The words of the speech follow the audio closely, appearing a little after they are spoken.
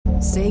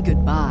Say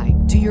goodbye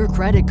to your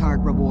credit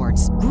card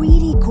rewards.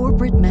 Greedy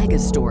corporate mega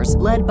stores,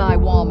 led by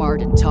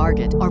Walmart and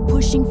Target, are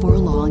pushing for a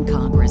law in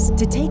Congress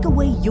to take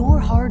away your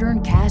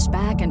hard-earned cash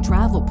back and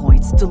travel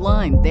points to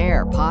line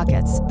their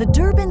pockets. The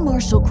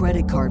Durbin-Marshall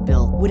credit card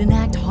bill would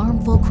enact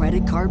harmful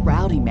credit card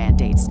routing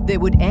mandates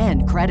that would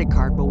end credit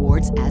card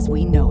rewards as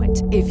we know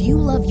it. If you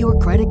love your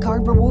credit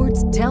card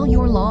rewards, tell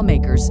your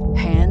lawmakers,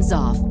 hands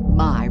off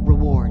my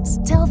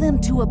rewards. Tell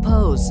them to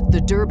oppose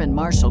the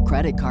Durbin-Marshall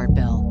credit card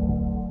bill.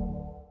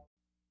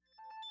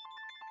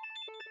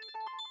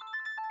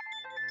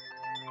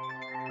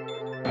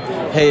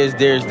 Hey, it's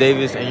Darius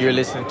Davis, and you're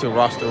listening to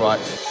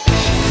RosterWatch.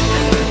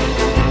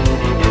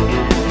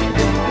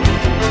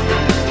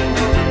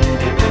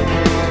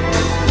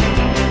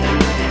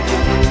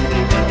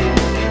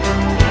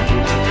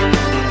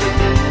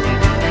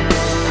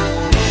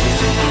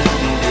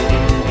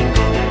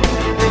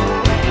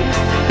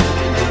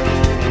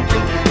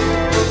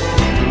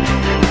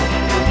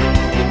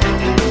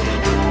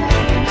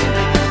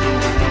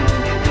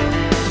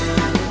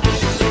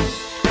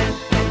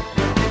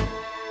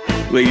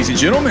 Ladies and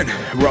gentlemen,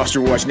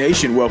 Roster Watch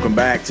Nation, welcome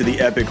back to the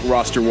epic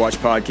Roster Watch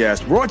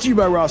podcast, brought to you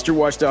by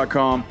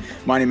RosterWatch.com.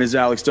 My name is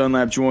Alex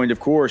Dunlap, joined,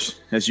 of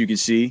course, as you can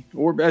see,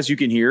 or as you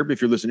can hear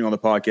if you're listening on the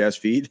podcast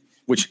feed,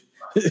 which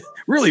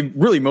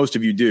really most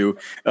of you do,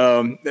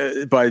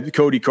 by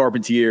Cody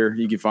Carpentier.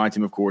 You can find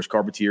him, of course,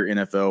 Carpentier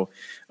NFL.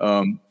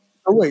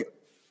 Wait,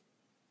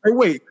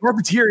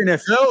 Carpentier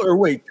NFL, or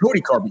wait,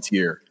 Cody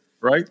Carpentier,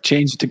 right?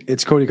 Changed to,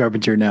 it's Cody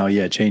Carpentier now.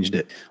 Yeah, changed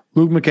it.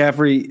 Luke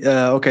McCaffrey,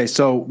 okay,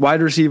 so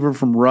wide receiver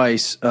from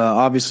Rice,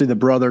 obviously the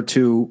brother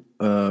to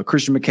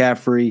Christian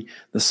McCaffrey,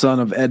 the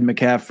son of Ed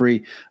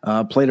McCaffrey,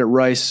 played at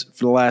Rice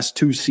for the last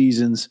 2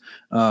 seasons,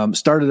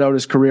 started out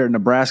his career at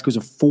Nebraska, was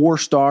a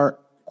 4-star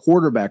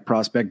quarterback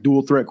prospect,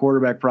 dual threat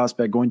quarterback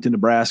prospect going to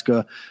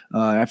Nebraska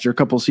after a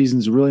couple of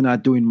seasons, really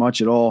not doing much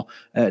at all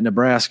at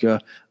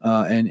Nebraska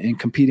and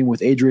competing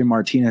with Adrian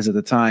Martinez at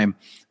the time.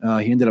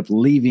 He ended up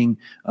leaving,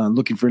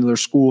 looking for another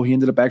school. He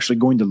ended up actually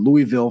going to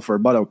Louisville for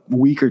about a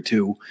week or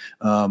two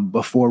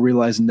before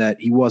realizing that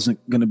he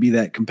wasn't going to be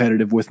that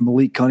competitive with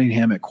Malik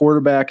Cunningham at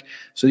quarterback.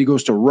 So he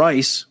goes to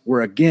Rice,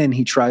 where again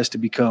he tries to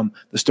become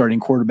the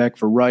starting quarterback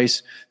for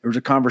Rice. There was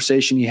a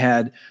conversation he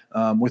had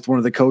with one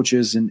of the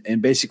coaches,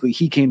 and basically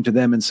he came to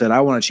them and said,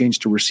 I want to change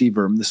to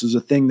receiver. And this is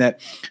a thing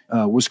that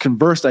was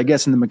conversed, I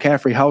guess, in the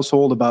McCaffrey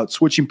household about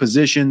switching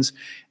positions,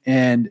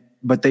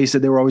 but they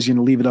said they were always going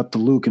to leave it up to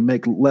Luke and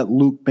let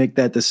Luke make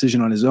that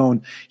decision on his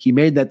own. He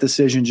made that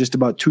decision just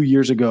about 2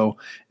 years ago,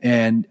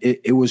 and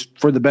it was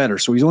for the better.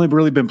 So he's only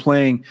really been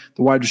playing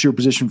the wide receiver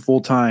position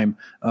full time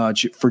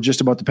for just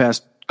about the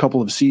past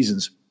couple of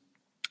seasons.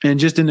 And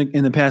just in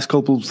the past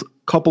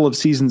couple of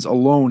seasons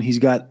alone, he's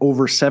got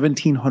over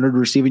 1,700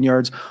 receiving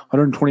yards,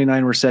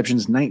 129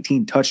 receptions,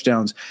 19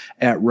 touchdowns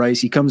at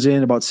Rice. He comes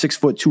in about 6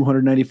 foot,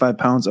 295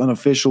 pounds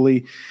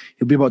unofficially.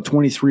 He'll be about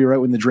 23 right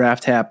when the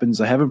draft happens.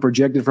 I have him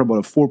projected for about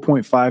a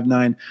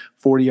 4.59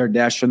 40-yard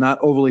dash, so not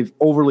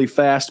overly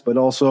fast, but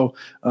also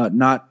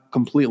not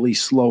completely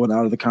slow and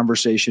out of the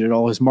conversation at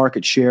all. His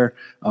market share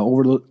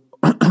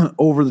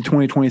over the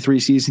 2023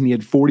 season, he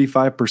had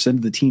 45%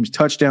 of the team's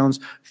touchdowns,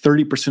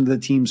 30% of the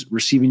team's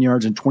receiving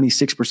yards, and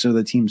 26% of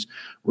the team's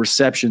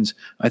receptions.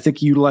 I think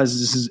he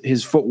utilizes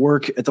his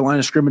footwork at the line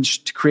of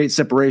scrimmage to create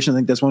separation. I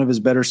think that's one of his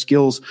better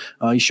skills.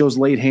 He shows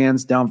late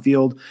hands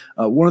downfield.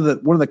 One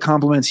of the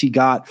compliments he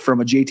got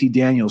from a JT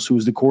Daniels, who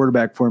was the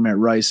quarterback for him at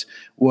Rice,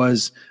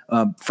 was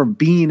from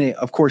being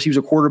of course, he was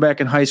a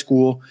quarterback in high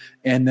school,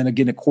 and then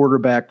again a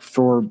quarterback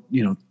for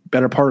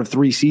better part of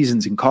 3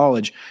 seasons in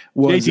college.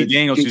 JT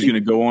Daniels, who's going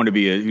to go on to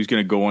be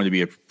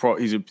a pro.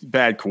 He's a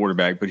bad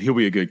quarterback, but he'll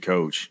be a good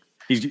coach.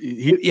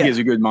 He has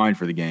a good mind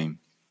for the game.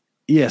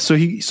 Yeah, so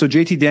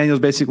JT Daniels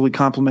basically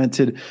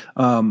complimented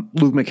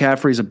Luke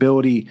McCaffrey's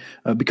ability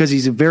because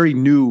he's a very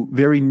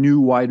new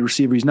wide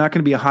receiver. He's not going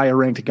to be a higher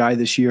ranked guy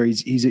this year.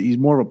 He's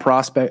more of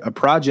a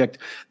project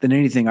than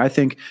anything. I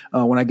think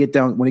when it gets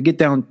down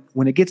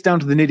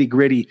to the nitty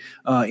gritty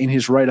in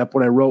his write up,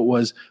 what I wrote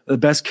was the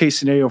best case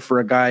scenario for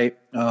a guy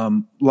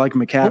like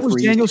McCaffrey. What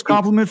was Daniels'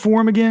 compliment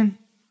for him again?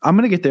 I'm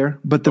going to get there,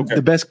 but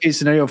the best case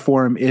scenario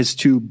for him is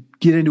to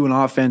get into an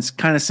offense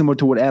kind of similar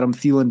to what Adam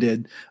Thielen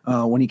did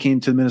when he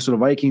came to the Minnesota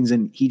Vikings,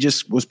 and he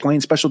just was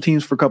playing special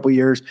teams for a couple of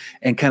years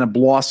and kind of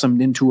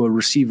blossomed into a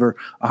receiver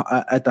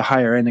at the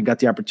higher end and got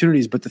the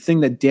opportunities. But the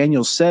thing that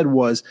Daniels said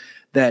was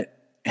that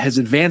has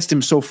advanced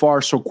him so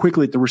far so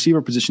quickly at the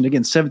receiver position,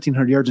 again,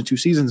 1,700 yards in 2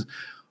 seasons,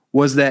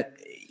 was that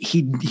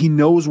he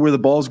knows where the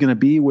ball is going to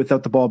be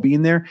without the ball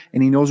being there,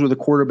 and he knows the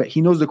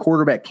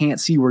quarterback can't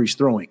see where he's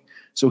throwing.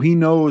 So he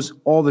knows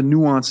all the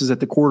nuances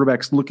that the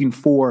quarterback's looking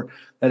for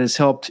that has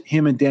helped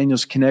him and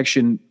Daniel's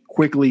connection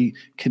quickly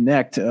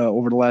connect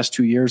over the last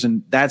 2 years.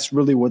 And that's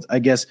really what I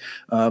guess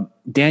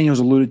Daniels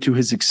alluded to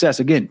his success.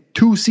 Again,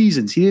 2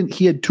 seasons.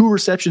 He had 2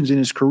 receptions in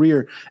his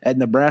career at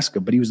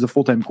Nebraska, but he was the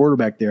full-time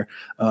quarterback there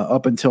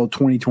up until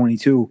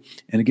 2022.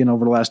 And again,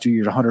 over the last 2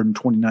 years,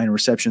 129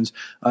 receptions.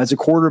 As a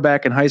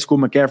quarterback in high school,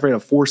 McCaffrey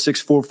had a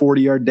 4.64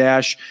 40-yard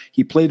dash.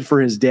 He played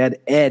for his dad,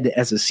 Ed,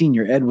 as a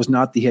senior. Ed was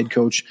not the head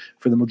coach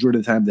for the majority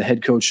of the time. The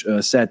head coach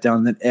sat down,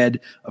 and then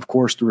Ed, of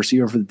course, the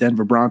receiver for the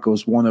Denver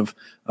Broncos, one of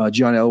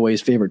John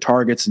Elway's favorite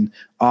targets, and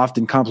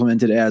often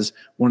complimented as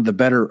one of the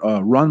better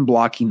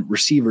run-blocking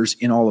receivers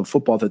in all of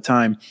football at the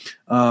time.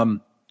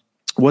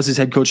 Was his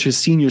head coach his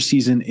senior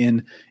season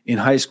in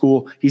high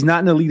school. He's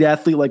not an elite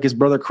athlete like his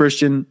brother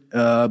Christian,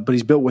 but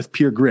he's built with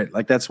pure grit.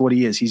 Like, that's what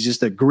he is. He's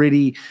just a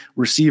gritty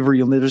receiver.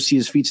 You'll never see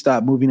his feet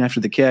stop moving after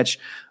the catch.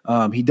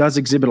 He does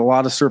exhibit a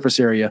lot of surface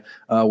area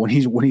when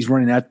he's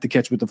running after the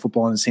catch with the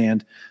football in his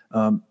hand.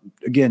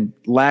 Again,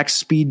 lacks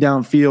speed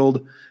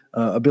downfield,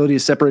 ability to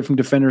separate from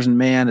defenders and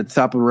man at the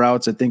top of the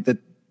routes. I think that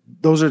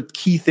those are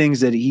key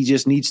things that he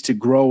just needs to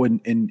grow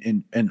and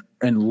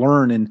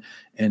learn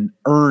and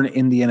earn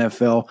in the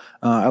NFL.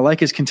 I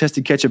like his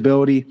contested catch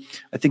ability.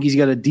 I think he's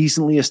got a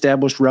decently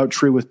established route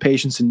tree with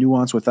patience and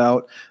nuance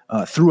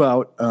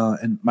throughout.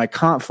 And my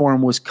comp for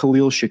him was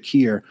Khalil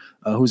Shakir,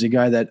 who's a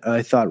guy that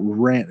I thought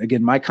ran.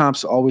 Again, my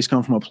comps always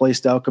come from a play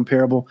style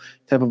comparable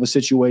type of a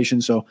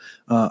situation. So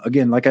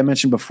again, like I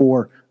mentioned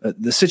before,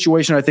 the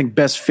situation I think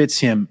best fits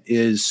him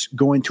is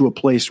going to a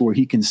place where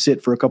he can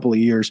sit for a couple of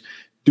years,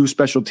 do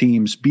special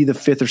teams, be the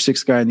 5th or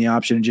 6th guy in the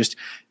option, and just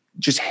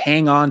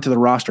hang on to the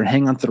roster,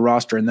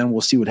 and then we'll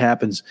see what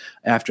happens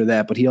after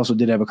that. But he also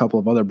did have a couple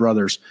of other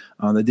brothers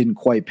that didn't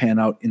quite pan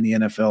out in the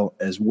NFL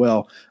as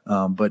well.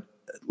 But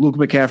Luke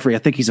McCaffrey, I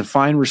think he's a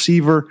fine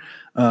receiver,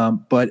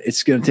 but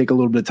it's going to take a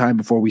little bit of time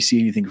before we see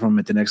anything from him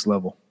at the next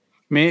level.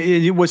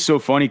 Man, what's so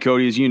funny,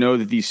 Cody, is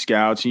that these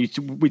scouts,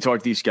 we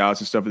talked to these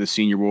scouts and stuff at the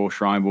Senior Bowl,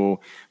 Shrine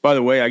Bowl. By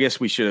the way, I guess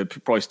we should have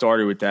probably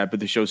started with that,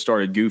 but the show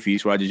started goofy,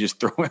 so I had to just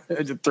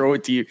throw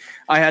it to you.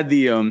 I had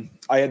the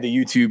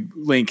YouTube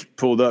link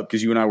pulled up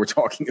because you and I were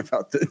talking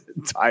about the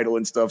title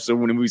and stuff. So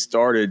when we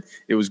started,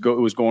 it was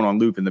going on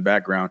loop in the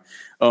background.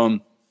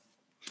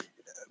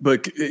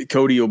 But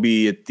Cody will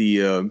be at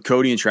the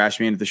Cody and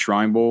Trashman at the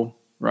Shrine Bowl.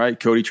 Right,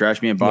 Cody,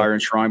 Trashman, Byron,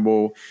 Shrine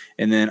Bowl,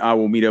 and then I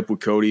will meet up with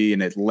Cody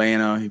in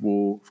Atlanta.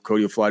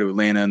 Cody will fly to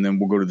Atlanta, and then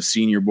we'll go to the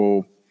Senior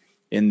Bowl,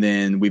 and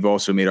then we've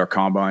also made our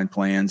combine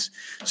plans.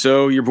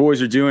 So your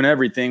boys are doing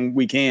everything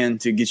we can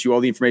to get you all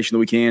the information that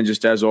we can.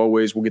 Just as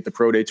always, we'll get the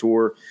Pro Day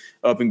Tour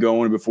up and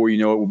going, and before you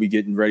know it, we'll be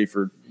getting ready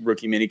for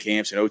rookie mini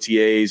camps and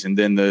OTAs, and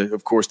then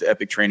of course the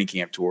Epic Training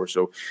Camp Tour.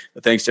 So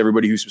thanks to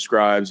everybody who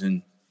subscribes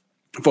and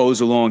follows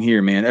along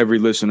here, man. Every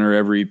listener,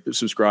 every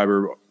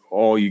subscriber,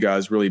 all you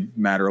guys really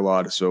matter a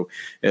lot. So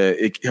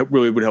it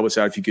really would help us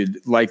out if you could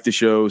like the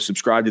show,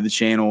 subscribe to the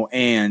channel,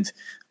 and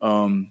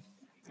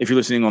if you're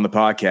listening on the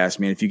podcast,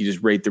 man, if you could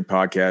just rate their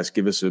podcast,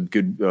 give us a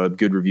good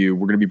review.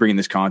 We're going to be bringing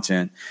this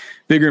content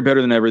bigger and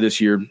better than ever this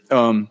year.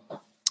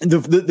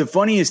 The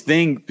funniest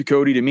thing,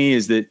 Cody, to me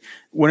is that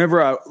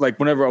whenever I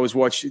was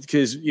watching,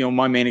 because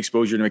my main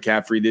exposure to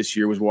McCaffrey this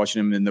year was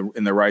watching him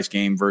in the Rice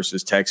game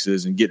versus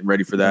Texas and getting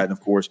ready for that. And of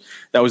course,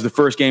 that was the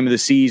first game of the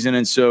season,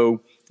 and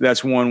so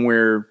that's one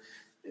where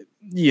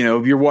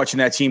you're watching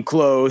that team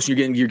close.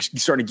 You're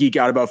starting to geek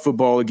out about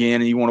football again,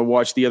 and you want to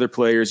watch the other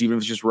players, even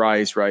if it's just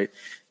Rice, right?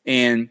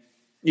 And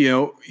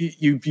you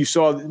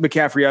saw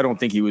McCaffrey. I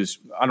don't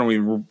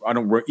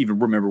even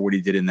remember what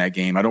he did in that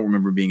game. I don't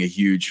remember being a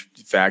huge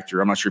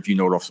factor. I'm not sure if you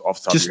know it off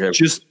the top of your head.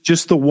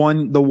 Just the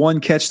one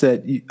catch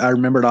that I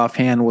remembered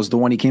offhand was the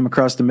one he came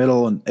across the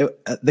middle, and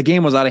the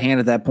game was out of hand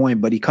at that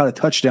point. But he caught a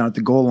touchdown at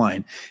the goal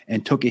line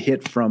and took a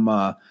hit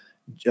from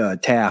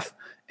Taft.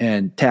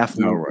 And Taft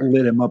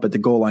lit him up at the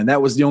goal line.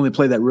 That was the only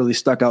play that really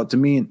stuck out to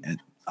me and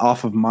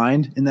off of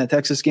mind in that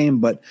Texas game.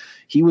 But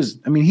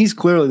he's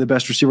clearly the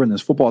best receiver in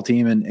this football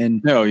team.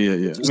 And oh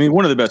yeah.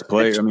 One of the best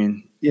players.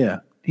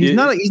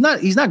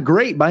 He's not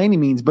great by any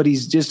means, but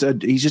he's just a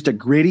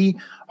gritty,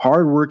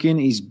 hardworking.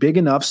 He's big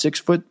enough,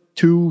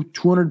 6'2",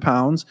 200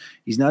 pounds.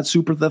 He's not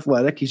super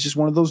athletic. He's just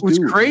one of those dudes.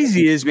 What's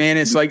crazy is, man,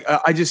 it's like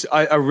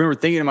I remember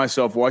thinking to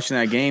myself watching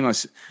that game.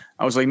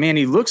 I was like, man,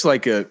 he looks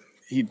like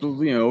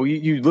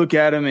you look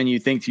at him and you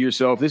think to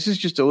yourself, this is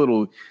just a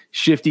little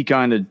shifty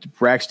kind of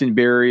Braxton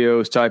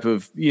Berrios type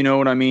of,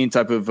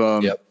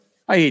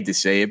 I hate to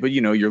say it, but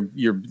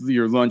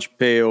your lunch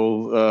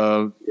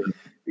pail,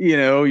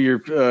 your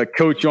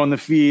coach on the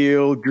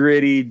field,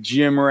 gritty,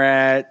 gym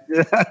rat,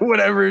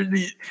 whatever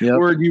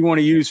word you want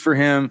to use for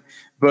him.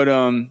 But,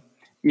 I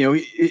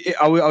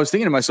was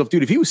thinking to myself,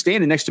 dude, if he was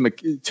standing next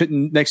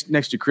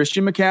to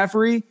Christian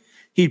McCaffrey,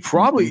 he'd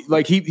probably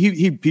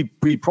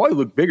he'd probably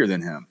look bigger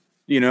than him.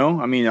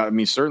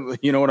 Certainly,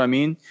 you know what I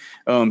mean?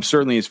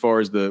 Certainly as far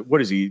as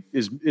what is he?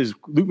 Is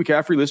Luke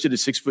McCaffrey listed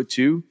as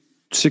 6'2"?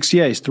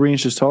 He's 3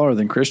 inches taller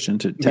than Christian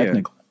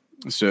technically.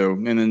 Yeah. So,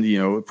 and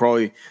then,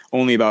 probably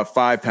only about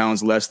 5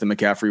 pounds less than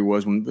McCaffrey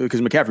was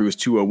because McCaffrey was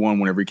 201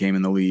 whenever he came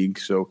in the league.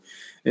 So,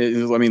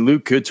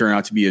 Luke could turn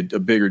out to be a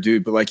bigger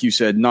dude, but like you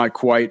said, not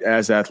quite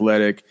as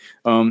athletic.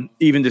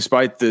 Even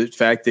despite the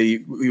fact that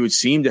he would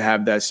seem to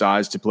have that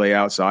size to play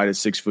outside at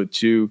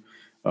 6'2".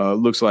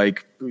 Looks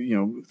like,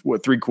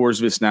 3/4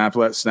 of his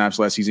snaps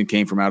last season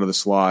came from out of the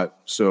slot.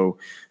 So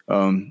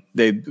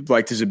they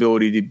liked his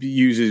ability to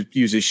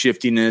use his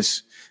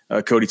shiftiness.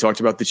 Cody talked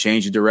about the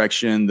change of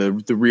direction,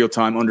 the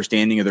real-time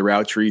understanding of the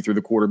route tree through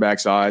the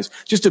quarterback's eyes.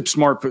 Just a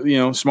smart,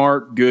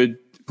 good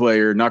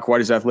player, not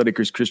quite as athletic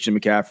as Christian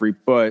McCaffrey,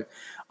 but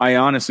I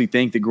honestly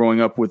think that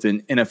growing up with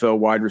an NFL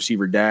wide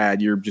receiver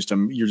dad, you're just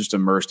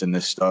immersed in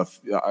this stuff.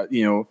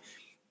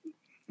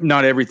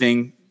 Not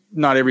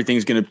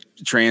everything's going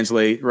to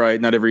translate, right?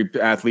 Not every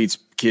athlete's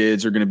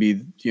kids are going to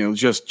be,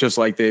 just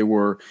like they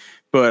were.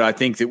 But I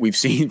think that we've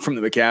seen from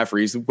the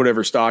McCaffreys,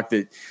 whatever stock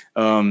that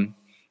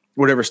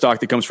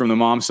comes from the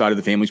mom's side of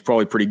the family is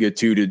probably pretty good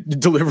too, to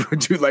deliver a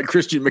dude like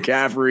Christian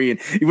McCaffrey.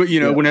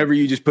 And, whenever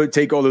you just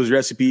take all those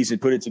recipes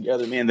and put it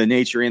together, man, the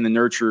nature and the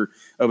nurture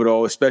of it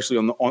all, especially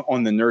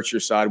on the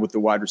nurture side with the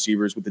wide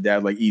receivers, with the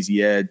dad like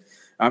Easy Ed.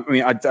 I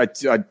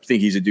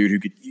think he's a dude who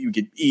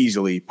could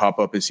easily pop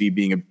up and see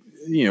being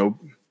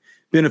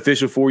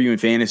beneficial for you in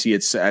fantasy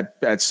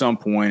at some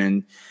point.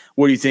 And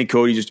what do you think,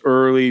 Cody? Just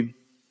early?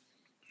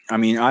 I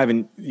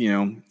haven't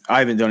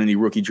done any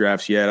rookie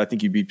drafts yet. I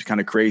think you'd be kind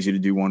of crazy to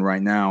do one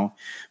right now,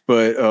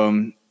 but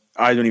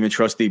I don't even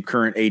trust the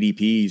current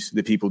ADPs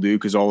that people do,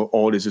 because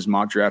all it is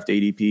mock draft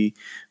ADP.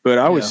 But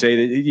I would say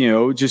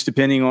that, just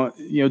depending on,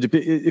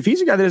 if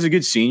he's a guy that has a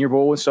good Senior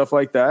Bowl and stuff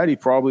like that, he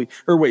probably,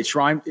 or wait,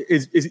 Shrine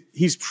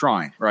he's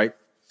Shrine, right?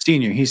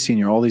 Senior. He's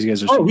senior. All these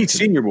guys are senior. Oh, he's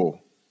Senior Bowl.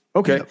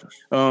 Okay.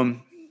 Yep.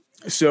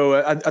 So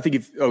I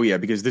think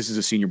because this is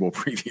a Senior Bowl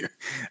preview.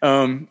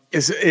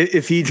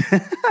 If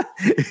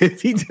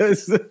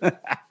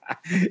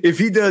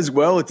he does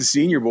well at the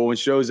Senior Bowl and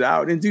shows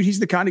out, and dude, he's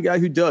the kind of guy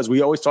who does.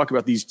 We always talk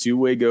about these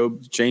two-way go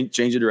change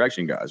of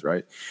direction guys,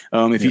 right?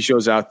 If he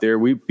shows out there,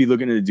 we'd be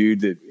looking at a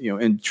dude that,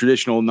 in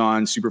traditional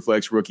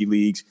non-superflex rookie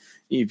leagues,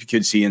 you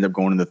could see end up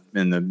going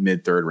in the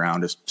mid-third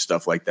round of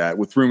stuff like that,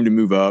 with room to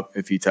move up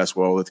if he tests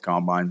well at the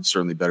combine.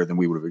 Certainly better than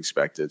we would have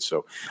expected.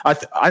 So I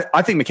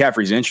think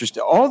McCaffrey's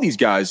interesting. All these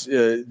guys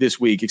this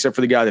week, except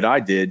for the guy that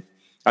I did,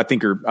 I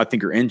think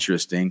are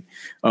interesting.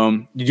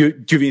 Do you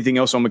have anything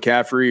else on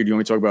McCaffrey, or do you want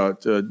me to talk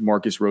about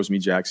Marcus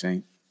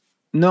Rosemy-Jacksaint?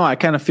 No, I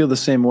kind of feel the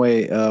same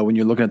way when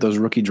you're looking at those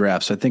rookie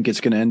drafts. I think it's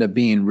going to end up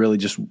being really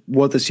just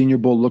what the Senior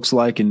Bowl looks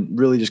like, and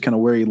really just kind of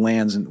where he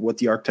lands and what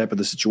the archetype of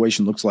the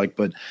situation looks like.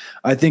 But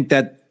I think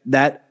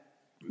that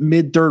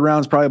mid-third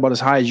round is probably about as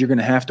high as you're going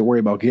to have to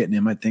worry about getting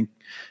him, I think,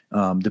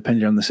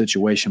 depending on the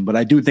situation. But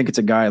I do think it's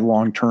a guy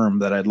long-term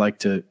that I'd like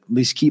to at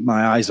least keep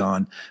my eyes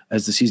on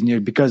as the season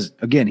years, because,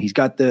 again, he's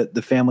got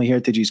the family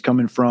heritage he's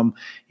coming from.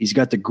 He's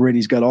got the grit.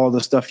 He's got all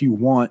the stuff you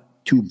want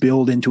to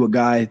build into a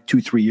guy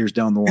 2-3 years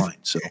down the line.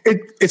 So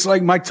it's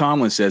like Mike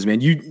Tomlin says, man,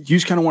 you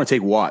just kind of want to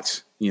take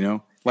Watts,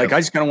 Like,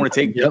 I just kind of want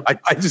to take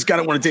I just kind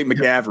of want to take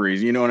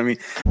McCaffrey's, you know what I mean?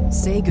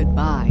 Say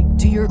goodbye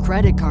to your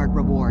credit card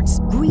rewards.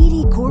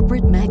 Greedy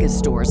corporate mega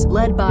stores,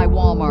 led by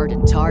Walmart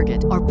and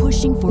Target, are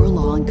pushing for a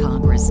law in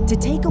Congress to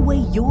take away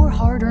your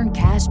hard-earned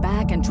cash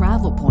back and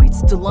travel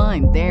points to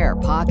line their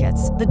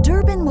pockets. The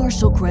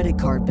Durbin-Marshall credit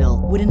card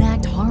bill would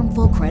enact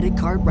harmful credit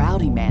card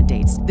routing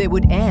mandates that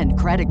would end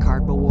credit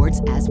card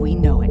rewards as we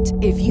know it.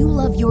 If you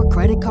love your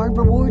credit card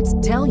rewards,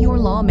 tell your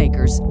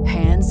lawmakers,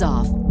 hands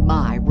off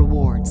my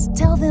rewards.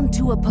 Tell them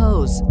to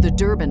oppose the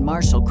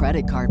Durbin-Marshall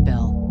credit card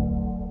bill.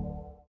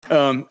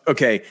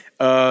 Okay.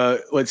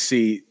 Let's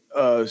see.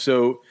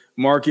 So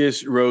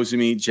Marcus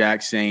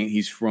Rosemy-Jacksaint,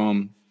 he's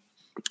from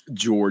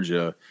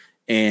Georgia.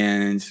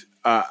 And,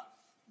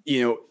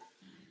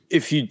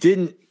 if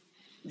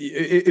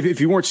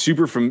you weren't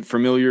super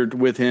familiar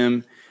with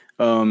him,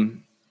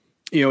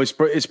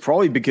 it's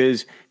probably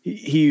because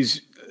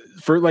he's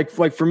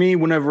for me,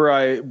 whenever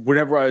I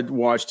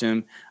watched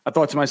him, I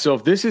thought to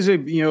myself, this is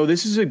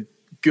a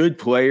good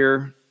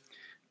player.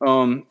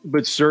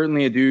 But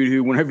certainly a dude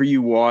who, whenever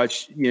you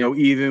watch,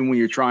 even when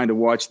you're trying to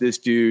watch this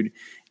dude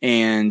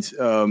and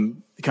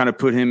kind of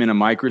put him in a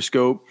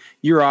microscope,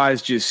 your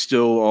eyes just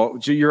go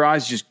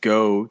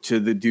to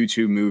the dudes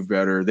who move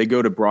better. They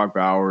go to Brock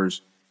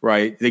Bowers,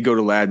 right? They go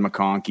to Ladd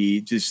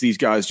McConkey. Just these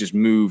guys just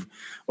move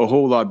a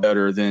whole lot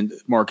better than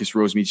Marcus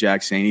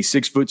Rosemy-Jacksaint. He's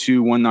 6'2",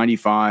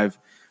 195.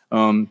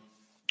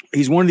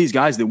 He's one of these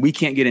guys that we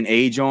can't get an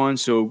age on.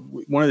 So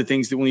one of the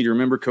things that we need to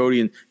remember, Cody,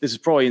 and this is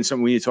probably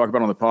something we need to talk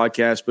about on the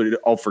podcast, but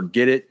I'll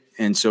forget it.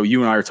 And so you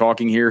and I are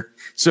talking here.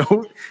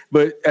 So,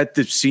 but at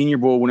the Senior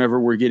Bowl, whenever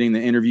we're getting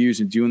the interviews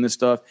and doing this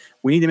stuff,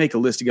 we need to make a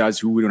list of guys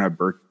who we don't have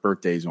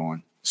birthdays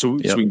on. So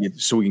we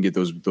can get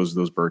those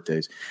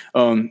birthdays.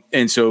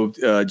 And so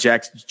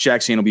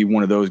Jacksaint will be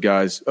one of those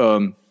guys.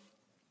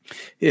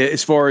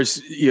 As far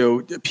as,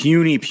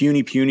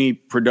 puny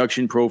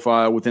production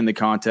profile within the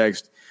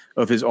context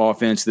of his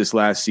offense this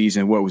last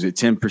season, what was it?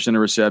 10% of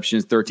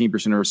receptions,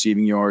 13% of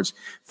receiving yards,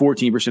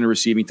 14% of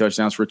receiving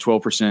touchdowns for a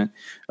 12%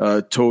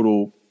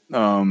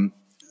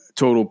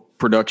 total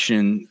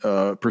production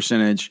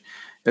percentage.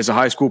 As a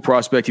high school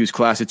prospect, he was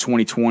class of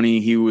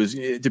 2020. He was,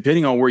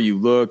 depending on where you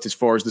looked, as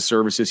far as the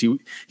services,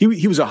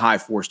 he was a high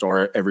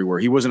 4-star everywhere.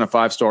 He wasn't a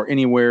 5-star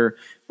anywhere,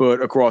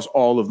 but across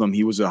all of them,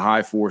 he was a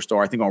high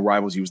 4-star. I think on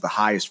Rivals, he was the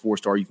highest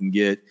 4-star you can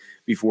get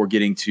before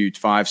getting to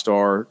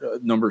 5-star,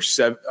 number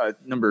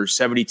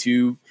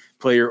 72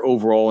 player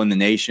overall in the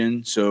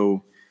nation.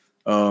 So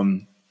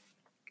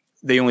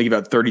they only give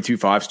out 32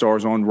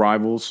 5-stars on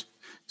Rivals.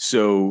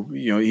 So,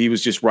 he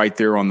was just right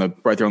there on the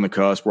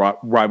cusp.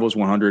 Rivals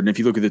 100. And if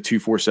you look at the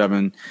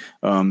 247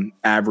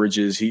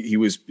 averages, he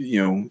was,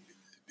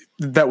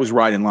 that was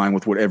right in line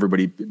with what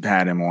everybody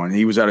had him on.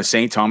 He was out of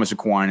St. Thomas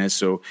Aquinas,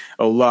 so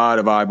a lot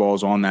of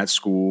eyeballs on that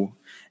school.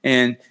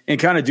 And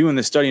kind of doing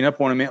the studying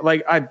up on him, man,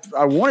 like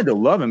I wanted to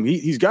love him.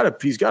 He's got a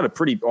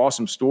pretty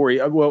awesome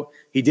story. Well,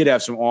 he did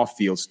have some off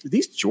fields.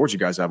 These Georgia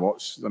guys have, there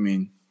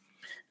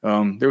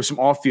was some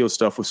off field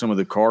stuff with some of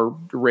the car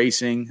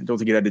racing. I don't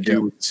think it had to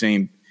do with the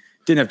same.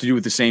 Didn't have to do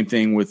with the same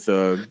thing with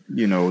the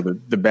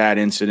bad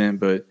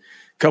incident, but a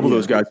couple of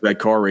those guys have had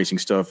car racing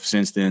stuff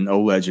since then,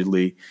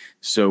 allegedly.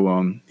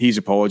 So he's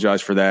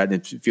apologized for that. And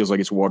it feels like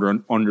it's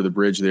water under the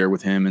bridge there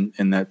with him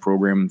and that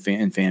program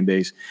and fan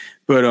base.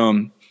 But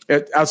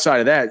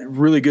outside of that,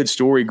 really good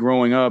story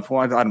growing up.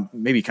 Well, I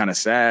maybe kind of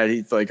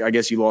sad. I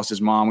guess he lost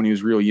his mom when he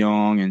was real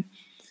young, and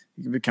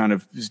kind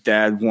of his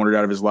dad wandered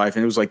out of his life,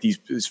 and it was like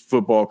his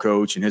football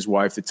coach and his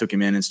wife that took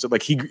him in and stuff.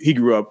 Like he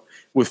grew up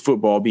with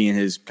football being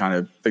his kind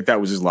of like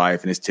that was his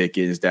life and his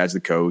ticket. His dad's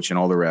the coach and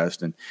all the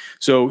rest, and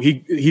so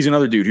he's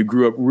another dude who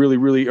grew up really,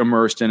 really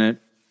immersed in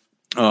it.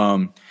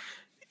 And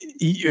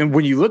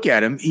when you look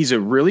at him, he's a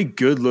really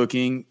good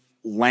looking,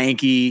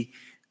 lanky,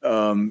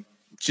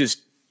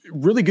 just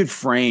really good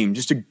frame,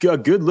 just a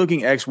good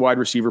looking ex wide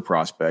receiver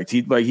prospect.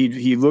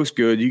 He looks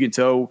good. You can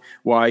tell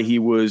why he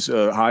was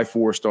a high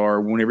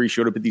 4-star whenever he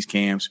showed up at these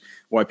camps,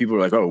 why people are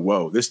like, oh,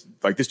 whoa, this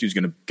dude's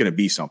going to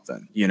be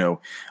something,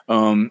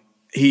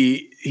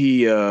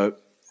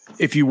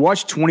 if you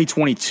watch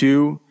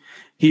 2022,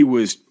 he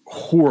was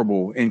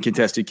horrible in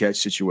contested catch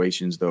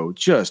situations though.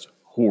 Just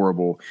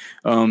horrible.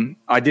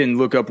 I didn't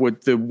look up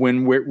what the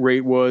win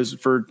rate was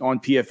on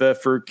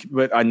PFF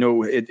but I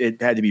know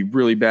it had to be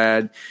really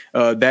bad.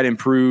 That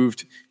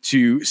improved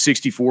to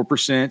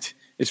 64%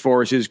 as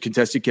far as his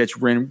contested catch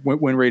win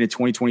rate in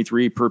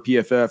 2023 per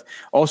PFF.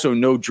 Also,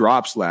 no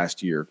drops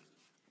last year.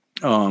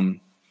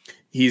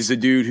 He's a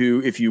dude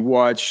who, if you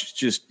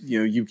watch,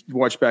 you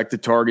watch back the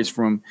targets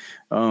from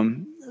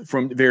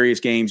various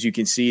games, you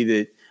can see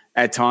that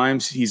at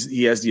times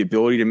he has the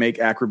ability to make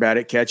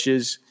acrobatic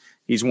catches.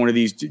 He's one of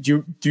these.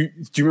 Do you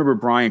remember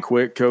Brian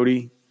Quick,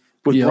 Cody?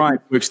 Brian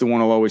Quick's the one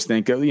I'll always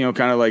think of,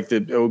 kind of like the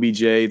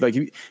OBJ. Like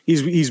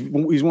he's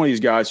one of these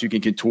guys who can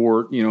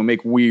contort,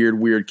 make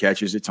weird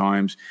catches at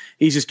times.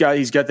 He's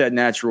got that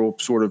natural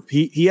sort of.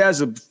 He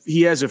has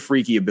a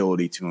freaky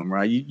ability to him,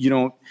 right? You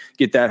don't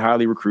get that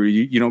highly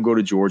recruited. You don't go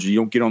to Georgia. You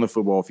don't get on the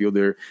football field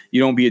there. You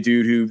don't be a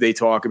dude who they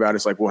talk about.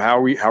 It's like, well, how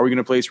are we going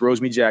to place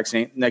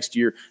Rosemy-Jacksaint next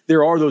year?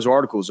 There are those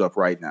articles up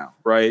right now,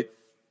 right?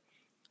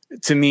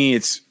 To me,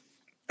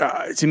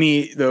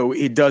 though,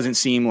 it doesn't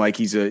seem like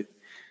he's a.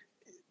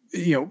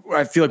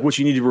 I feel like what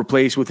you need to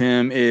replace with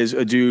him is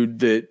a dude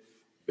that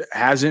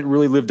hasn't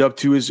really lived up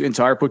to his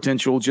entire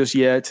potential just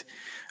yet.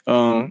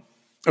 A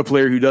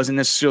player who doesn't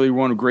necessarily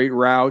run great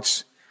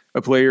routes,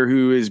 a player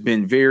who has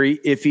been very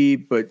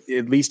iffy, but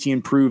at least he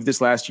improved this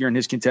last year in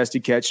his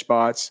contested catch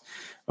spots.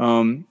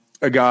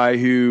 A guy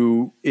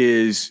who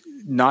is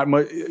not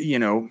much,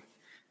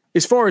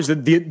 as far as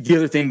the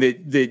other thing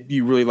that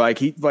you really like,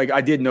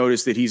 I did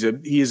notice that he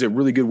is a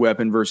really good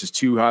weapon versus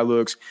two high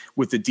looks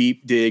with the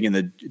deep dig and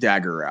the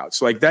dagger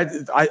routes. Like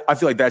that, I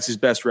feel like that's his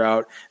best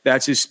route.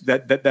 That's his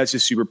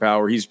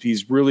superpower.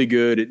 He's really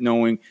good at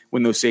knowing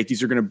when those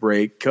safeties are going to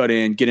break, cut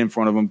in, get in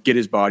front of them, get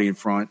his body in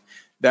front.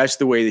 That's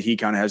the way that he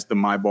kind of has the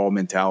my ball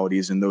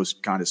mentalities in those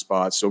kind of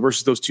spots. So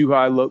versus those two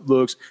high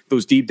looks,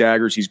 those deep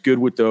daggers, he's good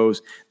with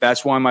those.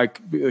 That's why my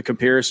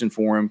comparison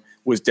for him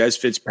was Des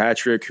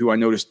Fitzpatrick, who I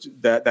noticed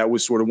that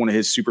was sort of one of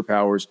his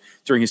superpowers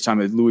during his time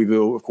at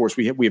Louisville. Of course,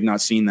 we have not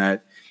seen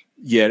that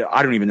yet.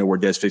 I don't even know where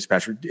Des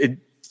Fitzpatrick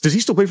does he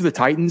still play for the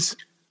Titans?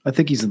 I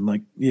think he's I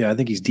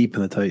think he's deep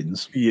in the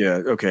Titans.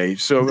 Yeah. Okay.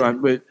 So,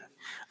 but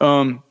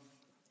the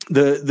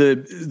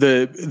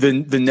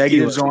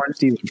negatives on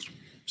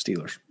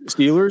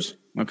Steelers.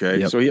 Okay.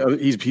 Yep. So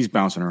he's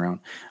bouncing around.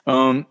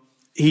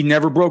 He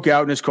never broke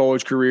out in his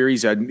college career.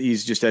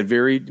 He's just had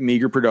very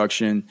meager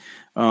production.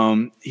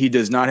 He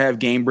does not have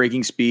game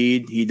breaking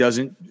speed. He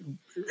doesn't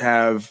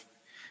have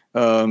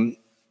a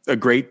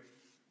great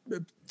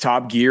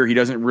top gear. He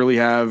doesn't really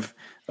have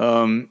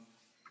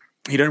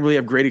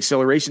great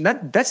acceleration.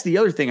 That's the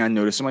other thing I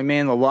noticed. I'm like,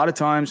 man, a lot of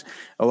times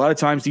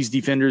these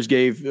defenders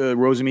gave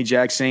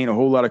Rosemy-Jacksaint a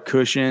whole lot of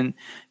cushion.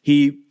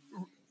 He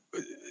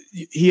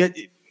had.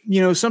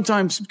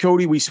 Sometimes,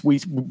 Cody, we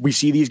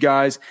see these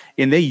guys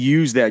and they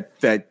use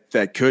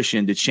that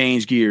cushion to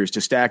change gears, to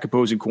stack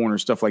opposing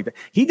corners, stuff like that.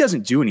 He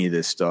doesn't do any of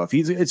this stuff.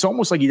 It's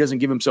almost like he doesn't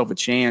give himself a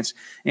chance,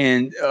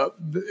 and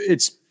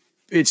it's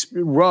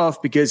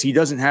rough because he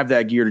doesn't have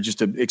that gear to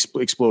just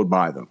explode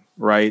by them,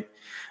 right?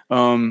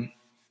 And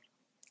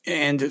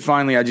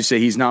finally, I just say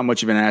he's not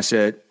much of an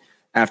asset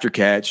after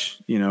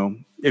catch. You know,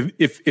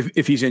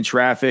 if he's in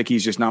traffic,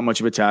 he's just not much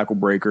of a tackle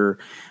breaker.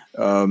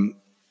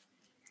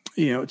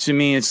 You know, to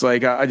me, it's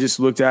like I just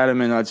looked at him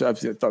and I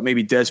thought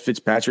maybe Des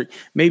Fitzpatrick,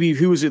 maybe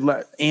who was it?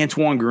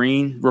 Antoine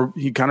Green.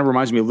 He kind of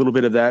reminds me a little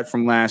bit of that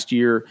from last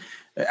year.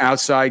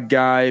 Outside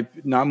guy,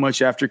 not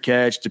much after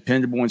catch,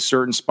 dependable in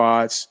certain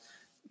spots.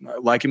 I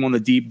like him on the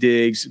deep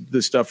digs,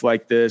 the stuff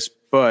like this,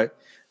 but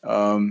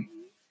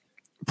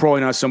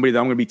probably not somebody that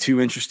I'm going to be too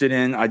interested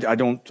in. I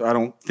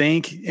don't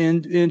think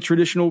in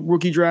traditional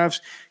rookie drafts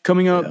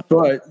coming up,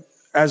 but.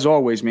 As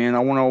always, man, I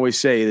want to always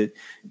say that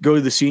go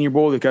to the Senior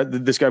Bowl.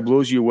 This guy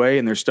blows you away,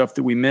 and there's stuff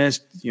that we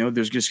missed. You know,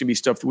 there's just going to be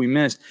stuff that we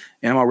missed.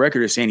 And my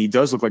record is saying he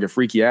does look like a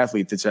freaky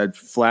athlete that's had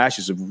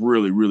flashes of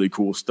really, really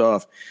cool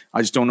stuff.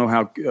 I just don't know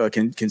how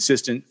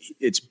consistent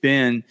it's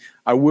been.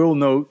 I will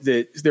note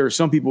that there are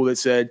some people that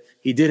said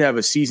he did have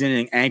a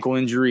season-ending ankle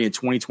injury in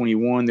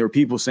 2021. There were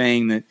people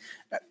saying that,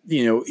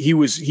 you know, he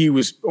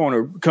was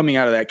coming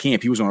out of that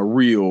camp. He was on a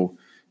real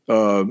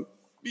on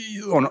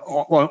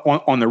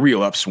the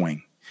real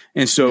upswing.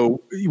 And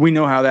so we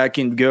know how that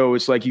can go.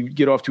 It's like you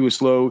get off to a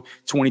slow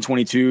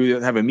 2022,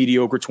 have a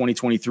mediocre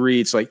 2023.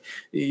 It's like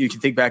you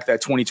can think back to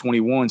that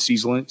 2021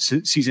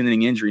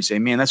 season-ending injury and say,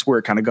 man, that's where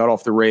it kind of got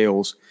off the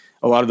rails.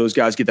 A lot of those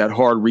guys get that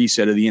hard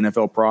reset of the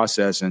NFL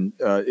process, and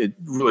it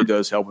really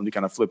does help them to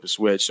kind of flip a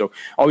switch. So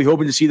I'll be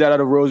hoping to see that out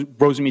of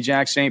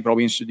Rosemy-Jacksaint, but I'll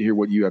be interested to hear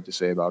what you have to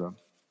say about him.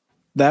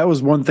 That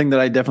was one thing that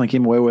I definitely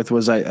came away with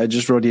was I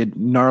just wrote he had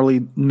gnarly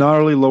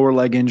lower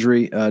leg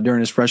injury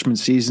during his freshman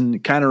season.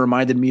 It kind of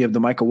reminded me of the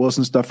Michael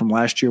Wilson stuff from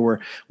last year where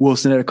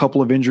Wilson had a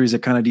couple of injuries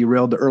that kind of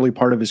derailed the early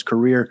part of his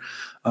career.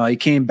 He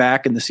came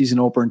back in the season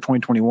opener in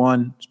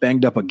 2021, was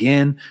banged up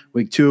again,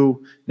 week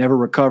 2, never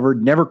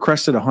recovered, never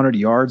crested 100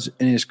 yards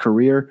in his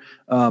career.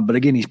 But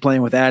again, he's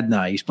playing with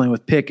Adnai, he's playing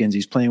with Pickens,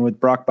 he's playing with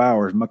Brock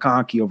Bowers,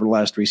 McConkey over the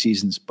last 3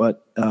 seasons.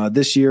 But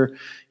this year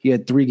he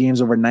had 3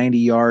 games over 90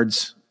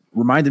 yards.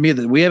 Reminded me of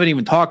we haven't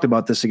even talked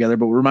about this together,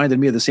 but reminded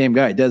me of the same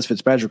guy, Des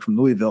Fitzpatrick from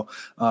Louisville.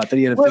 That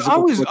he had a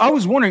physical. I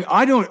was wondering.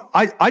 I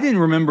didn't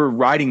remember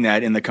writing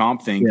that in the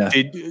comp thing. Yeah.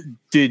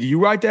 Did you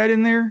write that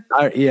in there?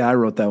 I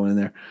wrote that one in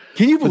there.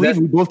 Can you believe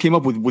we both came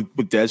up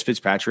with Des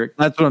Fitzpatrick?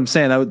 That's what I'm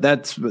saying. We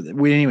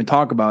didn't even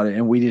talk about it,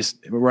 and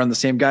we're on the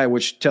same guy,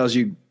 which tells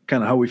you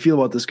kind of how we feel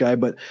about this guy.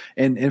 But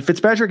and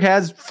Fitzpatrick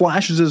has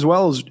flashes as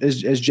well as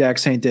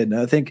Jacksaint did. And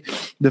I think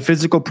the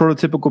physical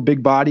prototypical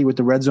big body with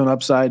the red zone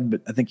upside,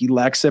 but I think he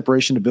lacks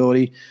separation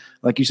ability.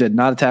 Like you said,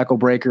 not a tackle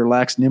breaker,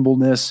 lacks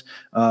nimbleness.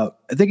 I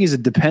think he's a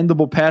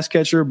dependable pass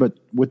catcher, but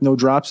with no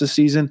drops this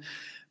season.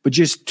 But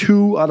just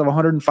 2 out of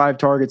 105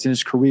 targets in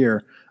his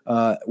career.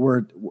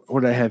 What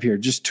did I have here?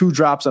 Just 2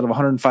 drops out of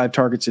 105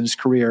 targets in his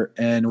career,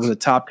 and was a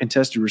top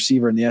contested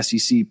receiver in the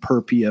SEC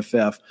per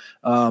PFF.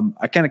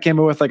 I kind of came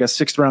up with like a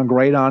 6th round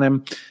grade on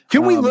him.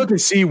 Can we look and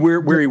see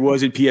where he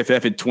was in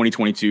PFF in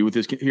 2022 with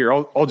this? Here,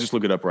 I'll just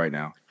look it up right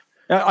now.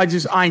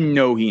 I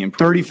know he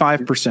improved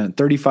 35%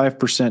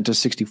 to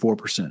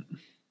 64%.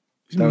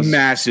 That was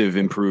massive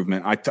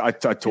improvement. I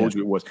told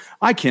you it was.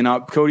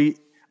 Cody.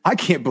 I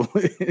can't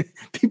believe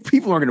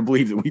people aren't going to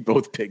believe that we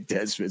both picked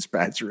Des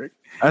Fitzpatrick.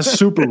 That's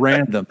super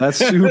random. That's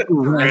super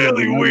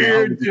really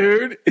weird,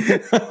 dude.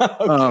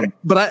 Okay.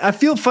 But I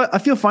feel fine.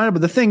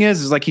 But the thing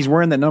is like he's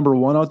wearing that number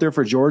 1 out there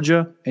for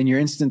Georgia, and your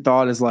instant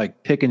thought is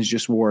like Pickens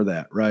just wore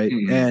that, right?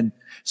 Mm-hmm. And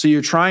so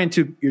you're trying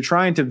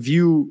to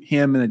view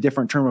him in a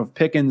different term of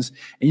Pickens,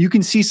 and you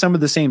can see some of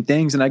the same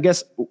things. And I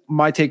guess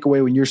my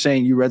takeaway when you're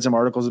saying you read some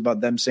articles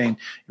about them saying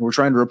we're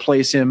trying to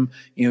replace him,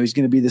 he's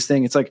going to be this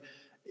thing. It's like,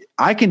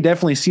 I can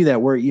definitely see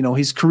that where,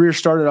 his career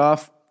started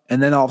off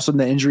and then all of a sudden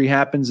the injury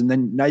happens. And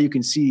then now you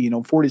can see,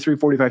 43,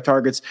 45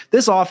 targets.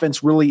 This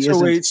offense really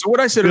isn't. So what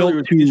I said earlier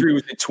was the injury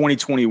was in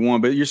 2021,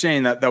 but you're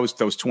saying that was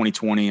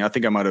 2020. I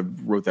think I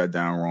might've wrote that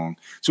down wrong.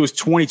 So it was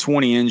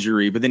 2020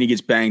 injury, but then he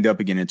gets banged up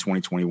again in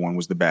 2021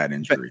 was the bad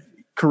injury.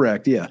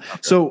 Correct. Yeah. Okay.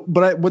 So,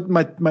 but what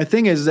my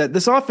thing is that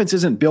this offense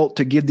isn't built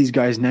to give these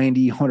guys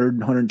 90, 100,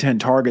 110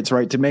 targets,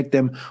 right? To make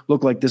them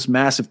look like this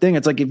massive thing.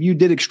 It's like if you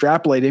did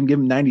extrapolate him, give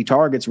him 90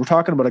 targets, we're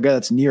talking about a guy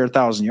that's near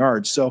 1,000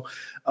 yards. So,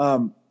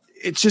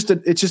 it's just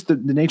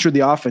the nature of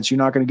the offense. You're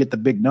not going to get the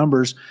big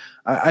numbers.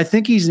 I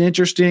think he's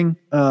interesting.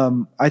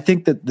 I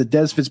think that the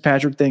Des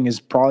Fitzpatrick thing is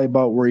probably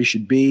about where he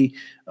should be.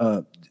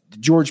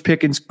 George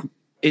Pickens,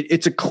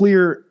 it's a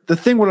clear – the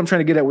thing what I'm trying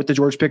to get at with the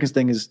George Pickens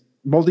thing is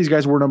both these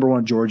guys were number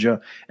 1 in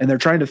Georgia, and they're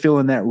trying to fill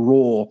in that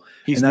role.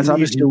 And that's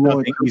obviously a role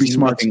that he's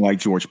nothing like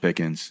George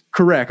Pickens.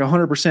 Correct,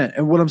 100%.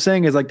 And what I'm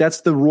saying is like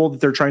that's the role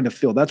that they're trying to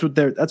fill. That's what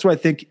I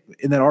think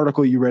in that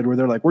article you read where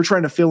they're like, we're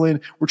trying to fill in,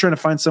 we're trying to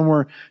find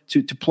somewhere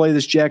to play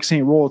this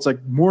Jacksaint role. It's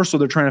like more so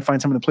they're trying to find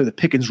someone to play the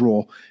Pickens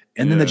role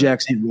and then the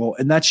Jacksaint role.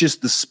 And that's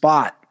just the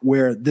spot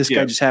where this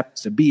guy just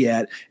happens to be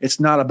at. It's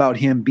not about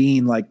him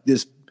being like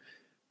this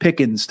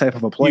Pickens type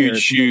of a player.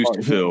 Huge shoes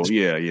to fill.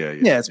 Yeah.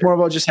 Yeah, it's more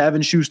about just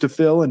having shoes to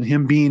fill and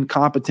him being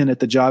competent at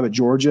the job at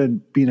Georgia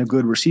and being a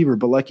good receiver.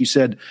 But like you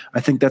said,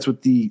 I think that's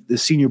what the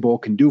Senior Bowl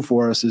can do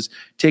for us is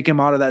take him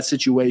out of that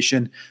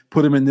situation,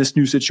 put him in this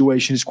new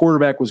situation. His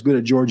quarterback was good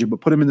at Georgia, but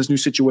put him in this new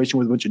situation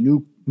with a bunch of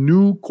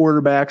new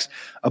quarterbacks,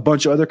 a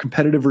bunch of other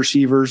competitive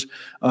receivers,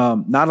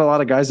 not a lot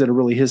of guys that are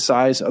really his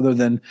size other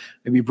than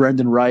maybe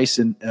Brendan Rice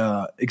and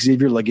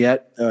Xavier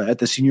Legette at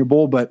the Senior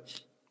Bowl. But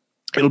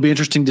it'll be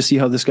interesting to see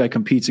how this guy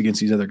competes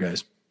against these other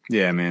guys.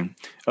 Yeah, man.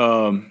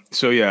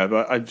 So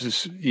yeah, I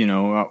just,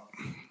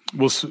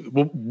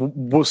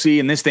 we'll see.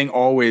 And this thing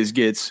always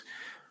gets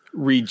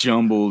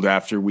rejumbled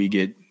after we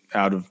get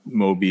out of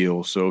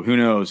Mobile. So who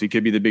knows? He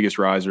could be the biggest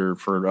riser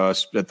for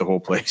us at the whole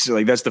place.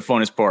 Like that's the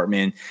funnest part,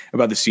 man,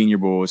 about the Senior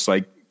Bowl. It's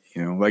like,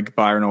 like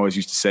Byron always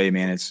used to say,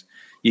 man,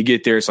 you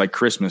get there, it's like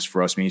Christmas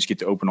for us, man. You just get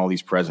to open all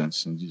these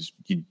presents and just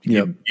you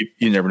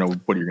never know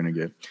what you're going to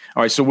get.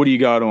 All right, so what do you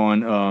got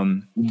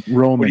on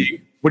Roman?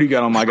 What do you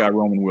got on my guy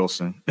Roman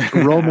Wilson?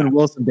 Roman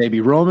Wilson, baby.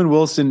 Roman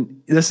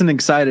Wilson, this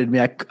excited me.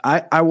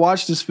 I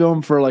watched this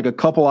film for like a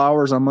couple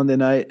hours on Monday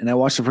night, and I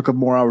watched it for a couple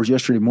more hours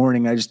yesterday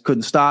morning. I just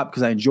couldn't stop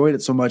because I enjoyed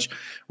it so much.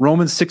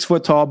 Roman's 6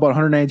 foot tall, about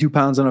 192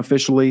 pounds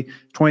unofficially,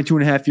 22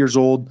 and a half years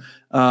old.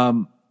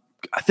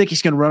 I think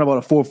he's going to run about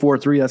a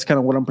 4.43. That's kind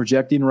of what I'm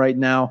projecting right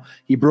now.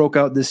 He broke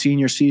out this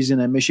senior season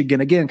at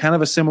Michigan. Again, kind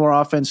of a similar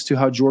offense to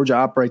how Georgia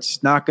operates.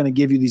 He's not going to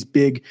give you these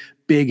big,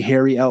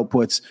 hairy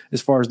outputs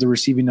as far as the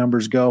receiving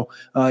numbers go.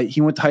 He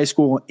went to high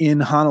school in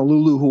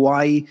Honolulu,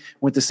 Hawaii,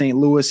 went to St.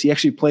 Louis. He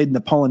actually played in the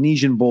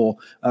Polynesian Bowl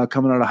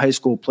coming out of high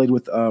school, played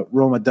with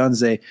Roma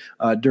Dunze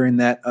during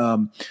that.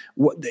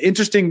 One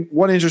interesting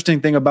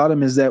thing about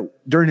him is that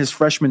during his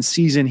freshman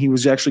season, he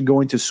was actually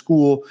going to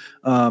school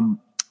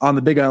on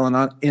the Big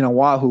Island in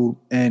Oahu,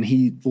 and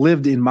he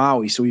lived in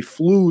Maui. So he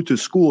flew to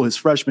school his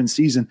freshman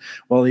season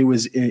while he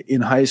was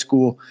in high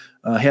school.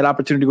 Had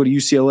opportunity to go to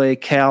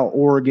UCLA, Cal,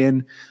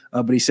 Oregon,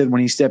 but he said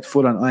when he stepped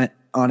foot on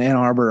Ann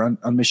Arbor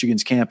on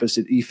Michigan's campus,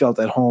 he felt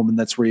at home, and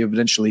that's where he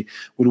eventually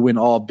would win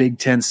all Big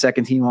Ten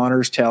second-team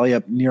honors, tally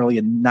up nearly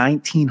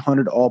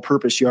 1,900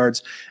 all-purpose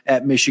yards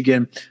at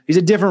Michigan. He's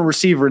a different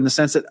receiver in the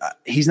sense that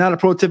he's not a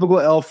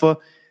prototypical alpha.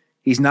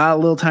 He's not a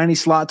little tiny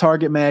slot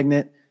target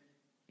magnet.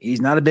 He's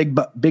not a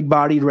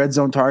big-bodied red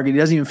zone target. He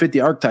doesn't even fit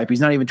the archetype. He's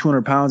not even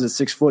 200 pounds at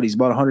 6 foot. He's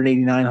about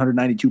 189,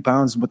 192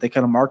 pounds is what they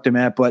kind of marked him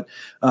at. But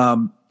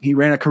he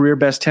ran a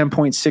career-best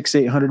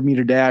 10.68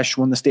 100-meter dash,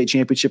 won the state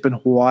championship in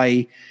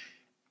Hawaii.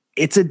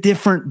 It's a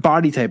different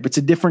body type. It's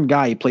a different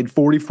guy. He played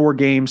 44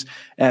 games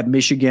at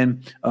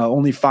Michigan,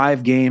 only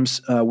 5 games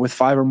with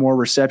 5 or more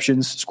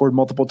receptions, scored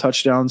multiple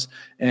touchdowns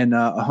and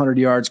 100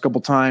 yards a couple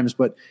times.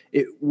 But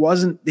it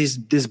wasn't this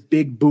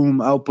big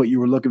boom output you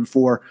were looking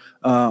for.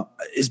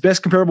 His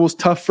best comparable was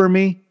tough for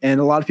me, and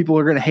a lot of people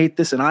are going to hate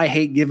this, and I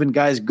hate giving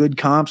guys good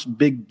comps,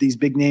 these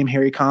big-name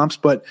hairy comps.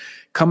 But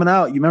coming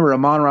out, you remember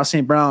Amon-Ra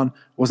St. Brown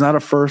was not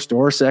a first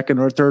or second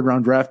or third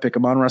round draft pick.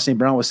 Amon-Ra St.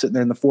 Brown was sitting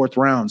there in the 4th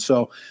round.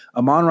 So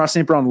Amon-Ra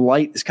St. Brown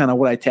light is kind of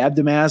what I tabbed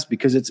him as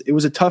because it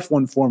was a tough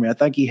one for me. I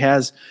think he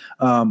has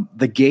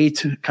the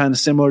gait kind of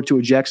similar to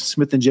a Jackson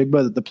Smith and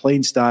Jigba, the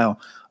playing style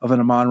of an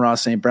Amon-Ra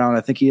St. Brown.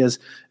 I think he has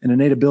an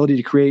innate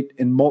ability to create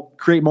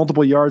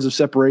multiple yards of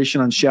separation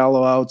on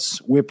shallow outs,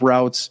 whip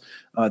routes.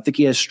 I think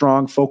he has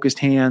strong, focused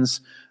hands.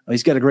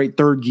 He's got a great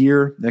third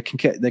gear that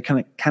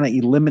kind of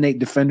eliminate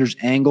defenders'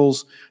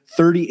 angles.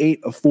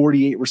 38 of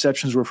 48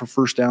 receptions were for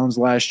first downs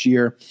last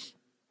year.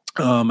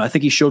 I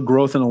think he showed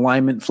growth in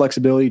alignment,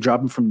 flexibility,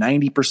 dropping from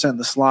 90% in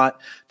the slot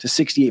to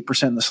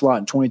 68% in the slot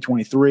in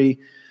 2023.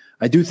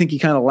 I do think he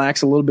kind of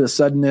lacks a little bit of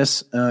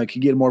suddenness. Could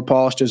get more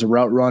polished as a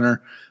route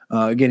runner.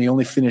 Again, he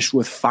only finished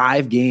with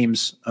 5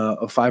 games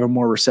of 5 or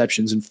more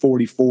receptions and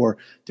 44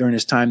 during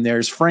his time there.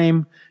 His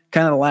frame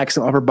kind of lacks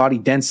some upper body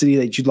density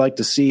that you'd like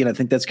to see, and I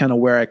think that's kind of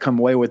where I come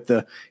away with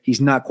he's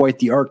not quite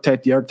the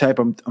archetype. The archetype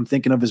I'm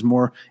thinking of is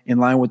more in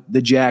line with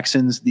the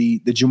Jacksons,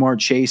 the Jamar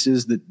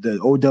Chases, the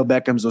Odell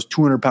Beckhams, those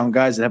 200-pound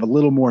guys that have a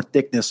little more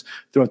thickness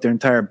throughout their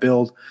entire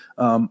build.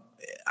 I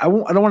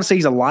don't want to say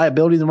he's a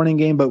liability in the running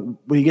game, but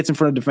when he gets in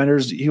front of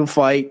defenders, he'll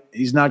fight.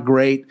 He's not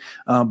great,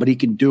 but he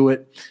can do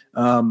it.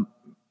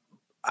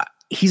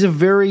 He's a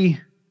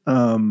very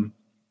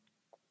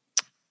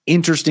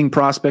interesting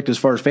prospect as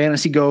far as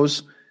fantasy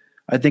goes.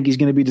 I think he's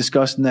going to be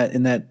discussed in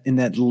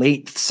that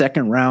late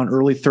second round,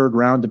 early third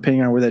round,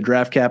 depending on where that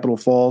draft capital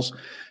falls.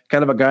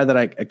 Kind of a guy that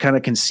I kind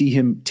of can see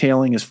him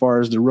tailing as far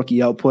as the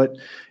rookie output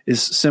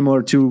is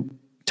similar to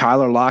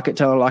Tyler Lockett.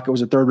 Tyler Lockett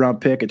was a third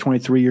round pick at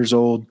 23 years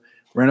old,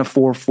 ran a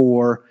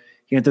 4.4.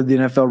 He entered the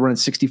NFL running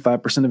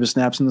 65% of his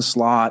snaps in the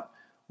slot.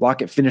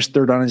 Lockett finished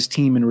third on his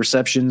team in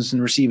receptions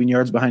and receiving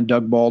yards behind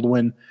Doug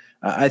Baldwin.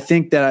 I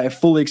think that I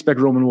fully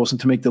expect Roman Wilson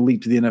to make the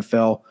leap to the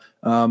NFL.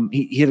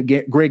 He had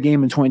a great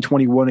game in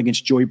 2021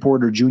 against Joey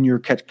Porter Jr.,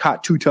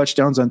 caught 2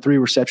 touchdowns on 3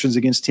 receptions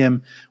against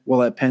him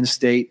while at Penn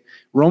State.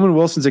 Roman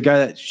Wilson's a guy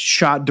that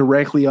shot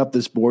directly up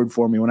this board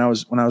for me when I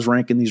was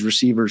ranking these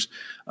receivers.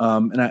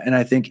 And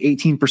I think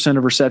 18%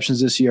 of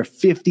receptions this year,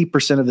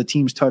 50% of the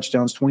team's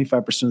touchdowns,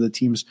 25% of the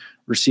team's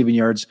receiving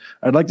yards.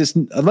 I'd like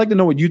to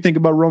know what you think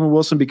about Roman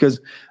Wilson,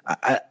 because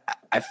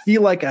I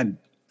feel like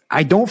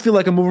I don't feel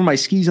like I'm over my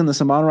skis on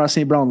this Amon-Ra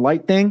St. Brown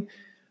light thing.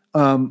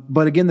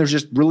 But again, there's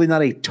just really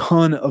not a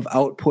ton of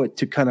output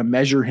to kind of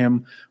measure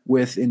him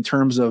with in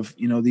terms of,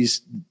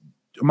 these.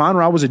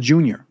 Amon-Ra was a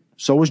junior.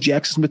 So was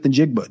Jackson Smith and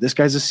Jigba. This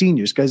guy's a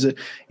senior. This guy's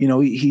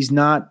he's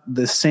not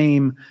the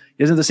same.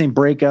 He doesn't have the same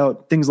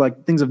breakout, things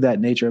of that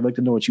nature. I'd like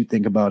to know what you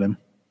think about him.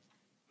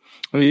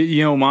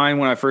 Mine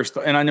when I first,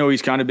 and I know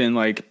he's kind of been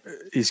like,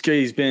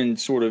 he's been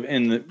sort of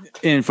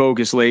in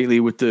focus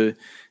lately with the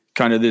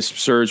kind of this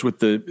surge with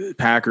the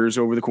Packers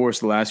over the course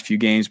of the last few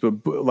games.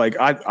 But like,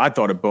 I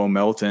thought of Bo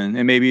Melton,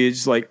 and maybe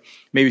it's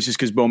just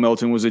because Bo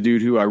Melton was a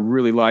dude who I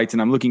really liked.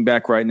 And I'm looking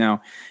back right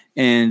now,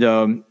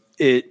 and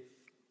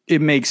it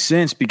makes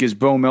sense because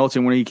Bo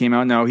Melton, when he came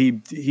out, now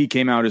he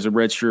came out as a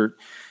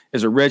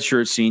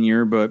redshirt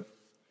senior, but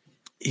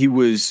he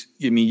was.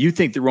 I mean, you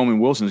think that Roman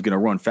Wilson is going to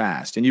run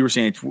fast, and you were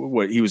saying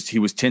what he was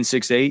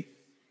 10.68.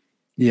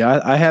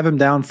 Yeah, I have him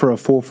down for a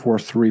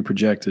 4.43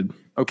 projected.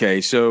 Okay,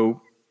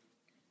 so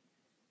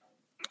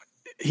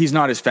he's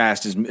not as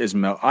fast as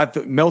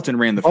Melton. Melton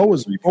ran the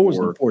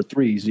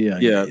 4.3s.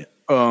 Yeah.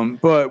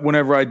 But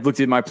whenever I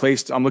looked at my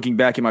I'm looking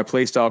back at my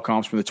play style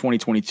comps from the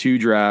 2022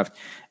 draft,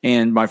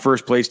 and my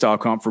first play style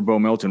comp for Bo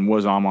Melton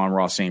was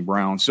Amon-Ra St.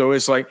 Brown. So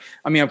it's like,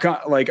 I mean, I'm kind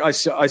of like, I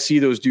see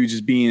those dudes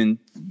as being,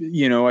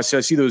 I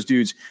see those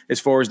dudes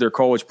as far as their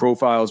college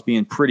profiles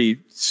being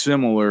pretty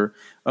similar.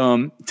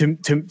 To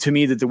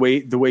me, that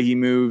the way he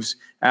moves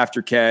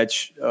after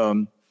catch,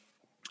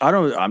 I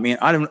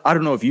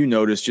don't know if you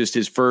noticed just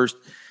his first.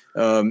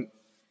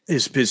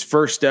 His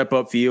first step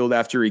up field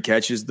after he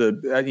catches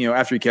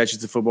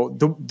the football,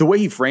 the way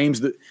he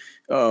frames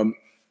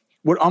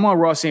what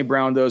Amon-Ra St.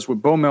 Brown does,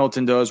 what Bo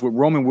Melton does, what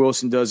Roman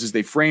Wilson does is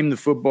they frame the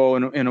football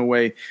in a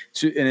way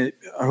I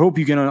hope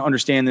you can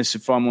understand this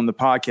if I'm on the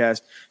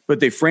podcast, but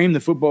they frame the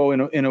football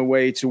in a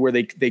way to where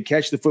they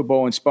catch the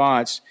football in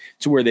spots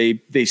to where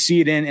they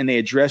see it in and they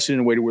address it in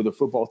a way to where the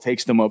football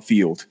takes them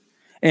upfield.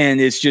 And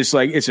it's just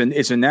like, it's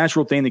a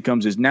natural thing that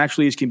comes as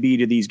naturally as can be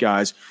to these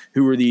guys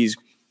who are these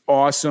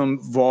awesome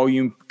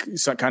volume,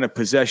 some kind of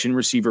possession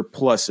receiver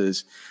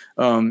pluses.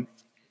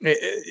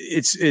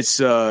 It's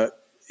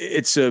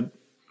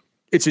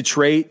a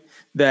trait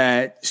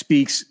that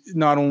speaks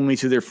not only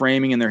to their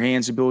framing and their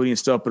hands ability and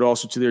stuff, but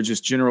also to their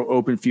just general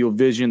open field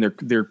vision,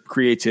 their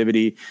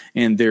creativity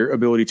and their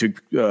ability to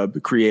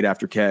create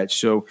after catch.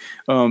 So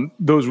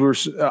those were,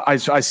 I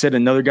said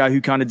another guy who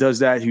kind of does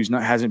that,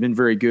 hasn't been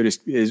very good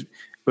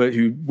but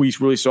who we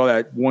really saw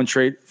that one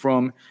trait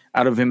from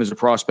out of him as a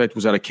prospect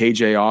was out of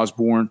KJ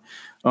Osborne.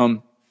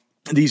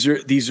 These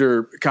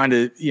are kind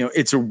of,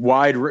 it's a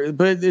wide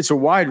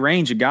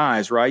range of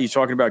guys, right? You're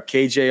talking about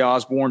KJ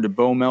Osborne to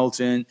Bo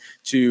Melton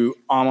to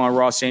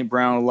Amon-Ra St.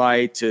 Brown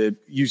light to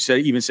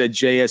even said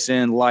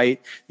JSN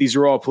light. These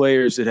are all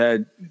players that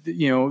had,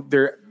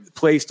 their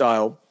play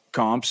style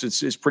comps.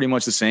 It's pretty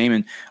much the same.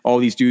 And all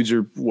these dudes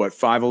are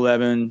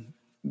 5'11",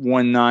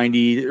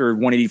 190 or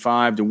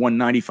 185 to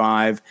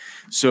 195.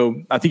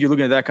 So I think you're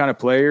looking at that kind of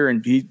player,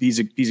 and he's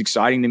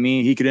exciting to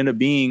me. He could end up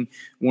being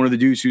one of the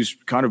dudes who's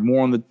kind of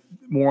more on the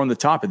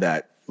top of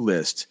that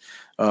list.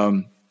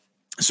 So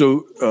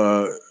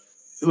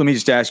let me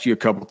just ask you a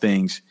couple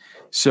things.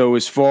 So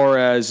as far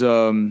as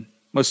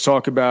let's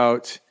talk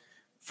about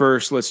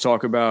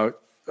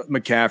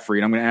McCaffrey,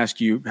 and I'm going to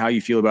ask you how you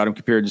feel about him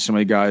compared to some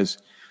other guys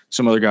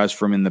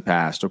from in the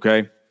past.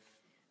 Okay.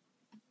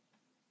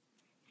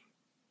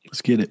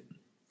 Let's get it.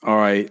 All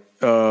right.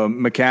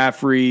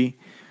 McCaffrey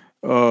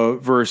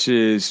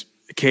versus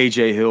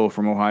KJ Hill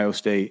from Ohio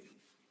State.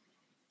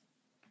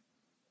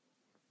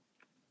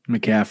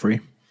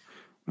 McCaffrey.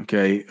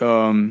 Okay.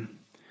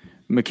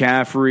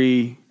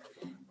 McCaffrey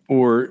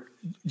or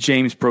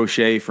James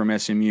Prochet from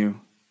SMU.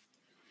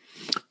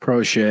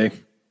 Prochet.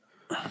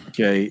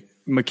 Okay.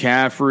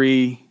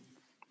 McCaffrey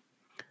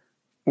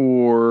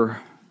or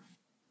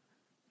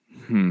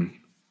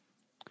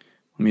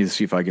let me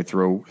see if I could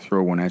throw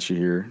one at you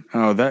here.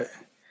 Oh,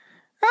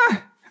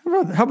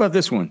 how about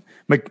this one?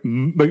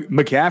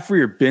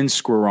 McCaffrey or Ben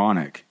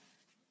Skowronek?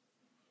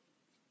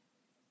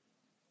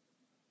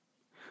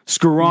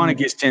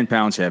 Skowronek is 10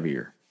 pounds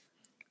heavier.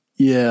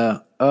 Yeah.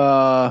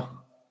 I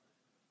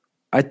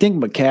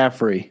think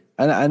McCaffrey.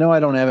 I know I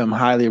don't have him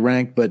highly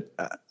ranked, but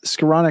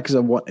Skowronek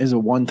is a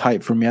one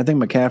type for me. I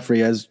think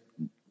McCaffrey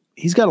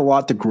he's got a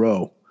lot to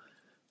grow.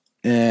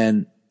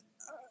 And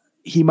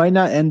he might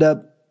not end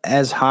up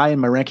as high in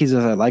my rankings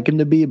as I'd like him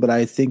to be, but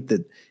I think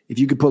that if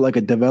you could put like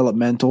a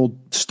developmental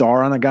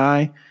star on a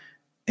guy,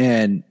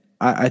 and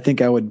I think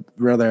I would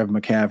rather have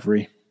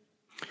McCaffrey.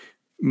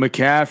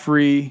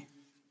 McCaffrey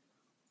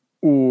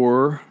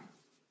or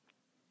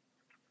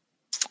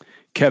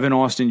Kevin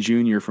Austin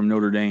Jr. from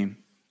Notre Dame.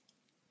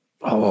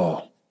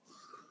 Oh,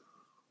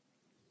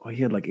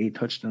 he had like 8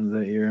 touchdowns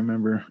that year. I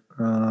remember.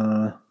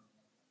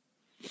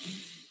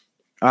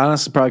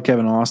 Honestly, probably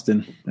Kevin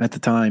Austin at the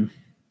time.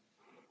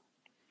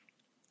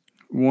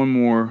 One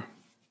more.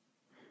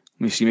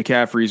 Let me see.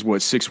 McCaffrey's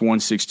what, 6'1",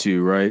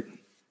 6'2", right?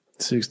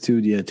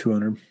 6'2", yeah,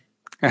 200.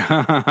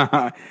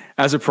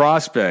 As a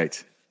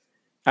prospect,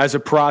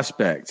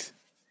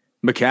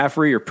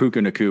 McCaffrey or Puka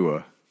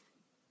Nacua?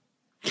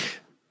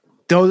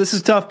 Though this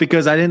is tough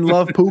because I didn't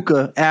love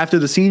Puka after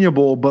the Senior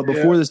Bowl, but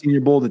before the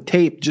Senior Bowl, the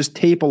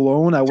tape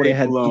alone, I would have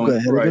had Puka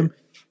ahead of him.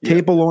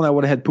 Tape alone, I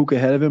would have had Puka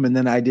ahead of him, and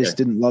then I just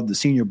didn't love the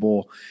Senior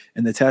Bowl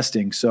and the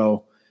testing.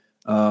 So,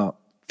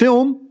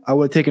 film, I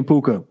would have taken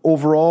Puka.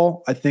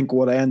 Overall, I think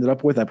what I ended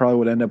up with, I probably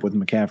would end up with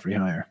McCaffrey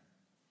higher.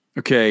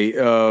 Okay.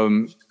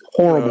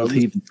 Horrible to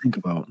even think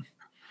about.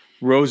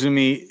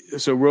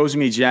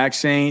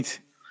 Rosemy-Jacksaint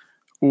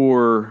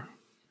or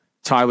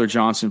Tyler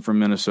Johnson from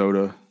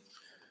Minnesota?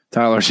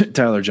 Tyler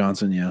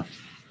Johnson, yeah.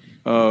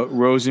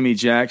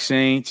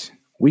 Rosemy-Jacksaint.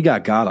 We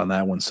got on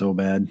that one so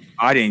bad.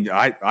 I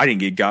didn't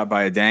get got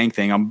by a dang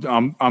thing.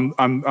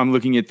 I'm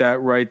looking at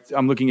that right.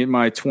 I'm looking at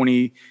my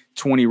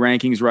 2020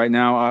 rankings right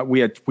now. We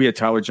had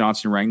Tyler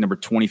Johnson ranked number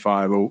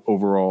 25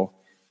 overall,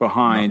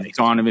 behind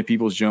Donovan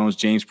Peoples-Jones,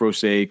 James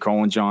Prochet,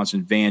 Colin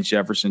Johnson, Van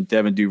Jefferson,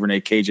 Devin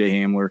Duvernay, KJ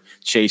Hamler,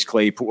 Chase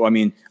Claypool. I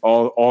mean,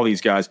 all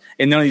these guys,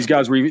 and none of these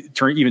guys were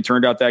even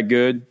turned out that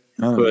good.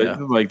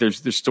 Like they're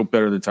still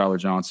better than Tyler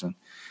Johnson.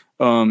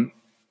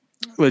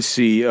 Let's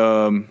see.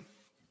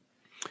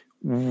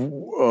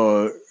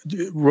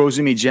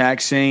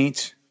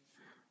 Rosemy-Jacksaint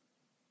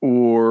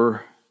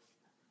or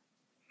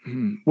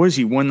what is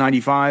he,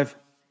 195?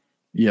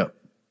 Yep.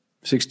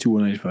 6'2",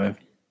 195.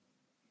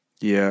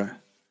 Yeah.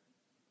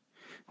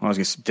 Well, I was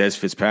going to say Dez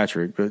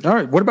Fitzpatrick, but all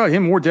right. What about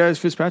him or Dez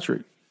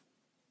Fitzpatrick?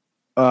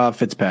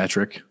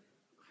 Fitzpatrick.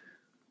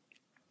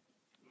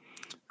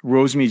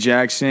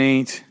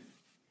 Rosemy-Jacksaint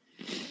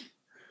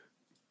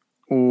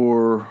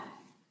or,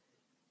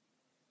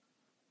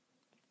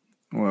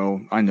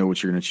 well, I know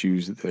what you're going to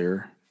choose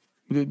there.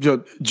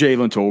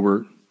 Jalen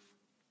Tolbert.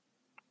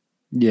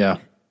 Yeah,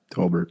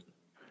 Tolbert.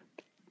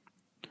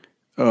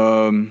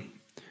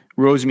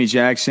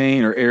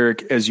 Rosemy-Jacksaint or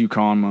Eric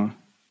Ezukanma?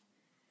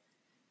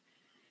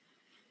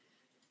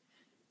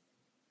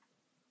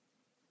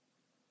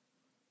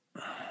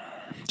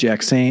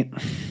 Jacksaint.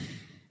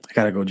 I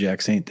got to go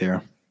Jacksaint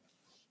there.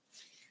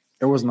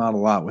 There was not a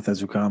lot with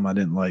Ezukanma I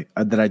didn't like,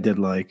 that I did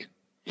like.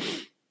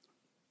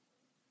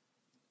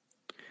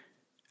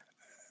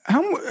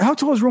 How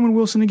tall is Roman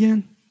Wilson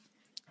again?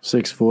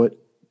 6 foot,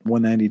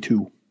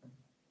 192.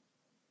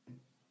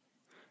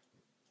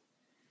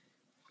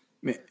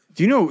 Man,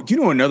 do you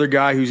know another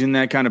guy who's in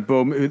that kind of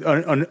boat?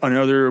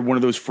 Another one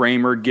of those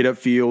framer, get up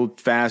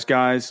field, fast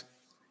guys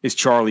is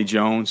Charlie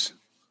Jones.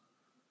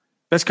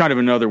 That's kind of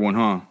another one,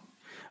 huh?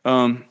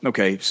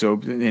 Okay, so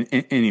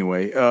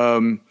anyway,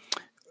 how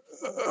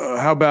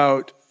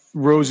about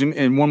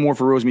and one more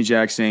for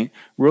Rosemy-Jacksaint.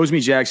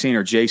 Rosemy-Jacksaint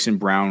or Jason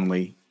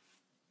Brownlee?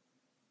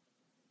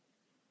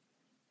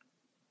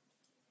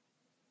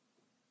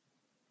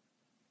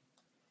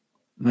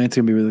 It's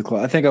gonna be really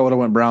close. I think I would have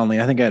went Brownlee.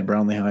 I think I had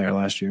Brownlee higher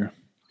last year.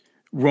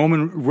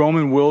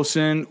 Roman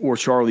Wilson or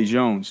Charlie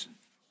Jones?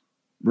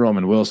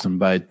 Roman Wilson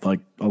by like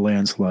a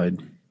landslide.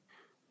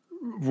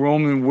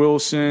 Roman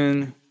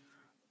Wilson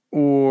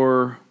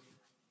or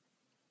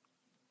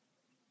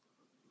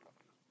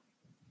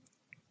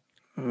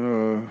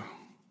none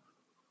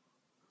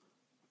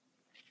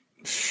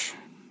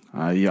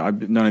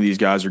of these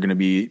guys are going to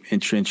be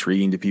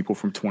intriguing to people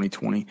from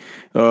 2020.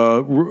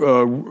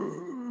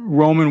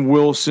 Roman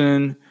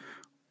Wilson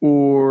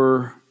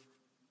or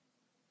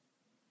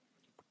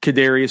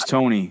Kadarius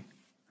Toney?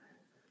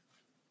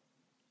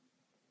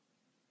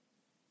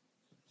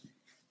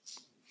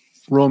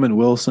 Roman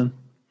Wilson.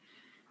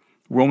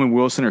 Roman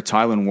Wilson or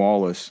Tylan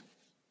Wallace?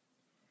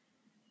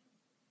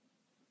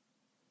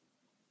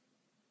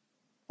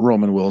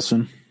 Roman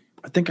Wilson.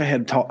 I think I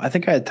had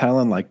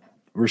Tylan like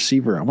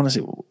receiver. I want to say,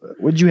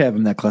 what did you have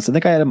in that class? I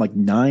think I had him like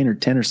 9 or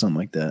 10 or something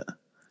like that.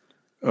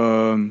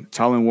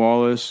 Tylan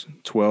Wallace,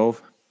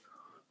 12.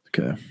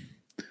 Okay.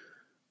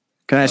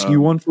 Can I ask you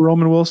one for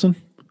Roman Wilson?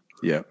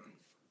 Yeah.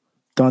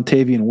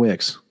 Dontavian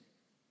Wicks.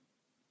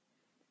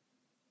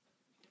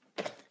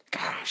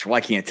 Gosh, well,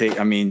 I can't take.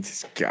 I mean,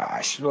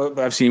 gosh,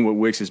 I've seen what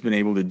Wicks has been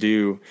able to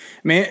do.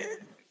 Man,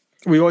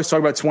 we always talk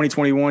about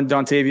 2021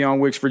 Dontavian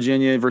Wicks,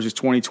 Virginia versus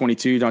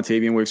 2022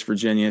 Dontavian Wicks,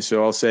 Virginia.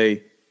 So I'll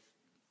take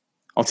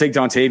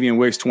Dontavian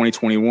Wicks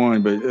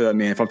 2021, but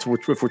man, if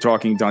we're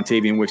talking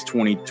Dontavian Wicks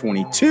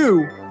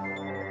 2022,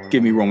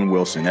 give me Roman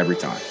Wilson every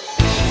time.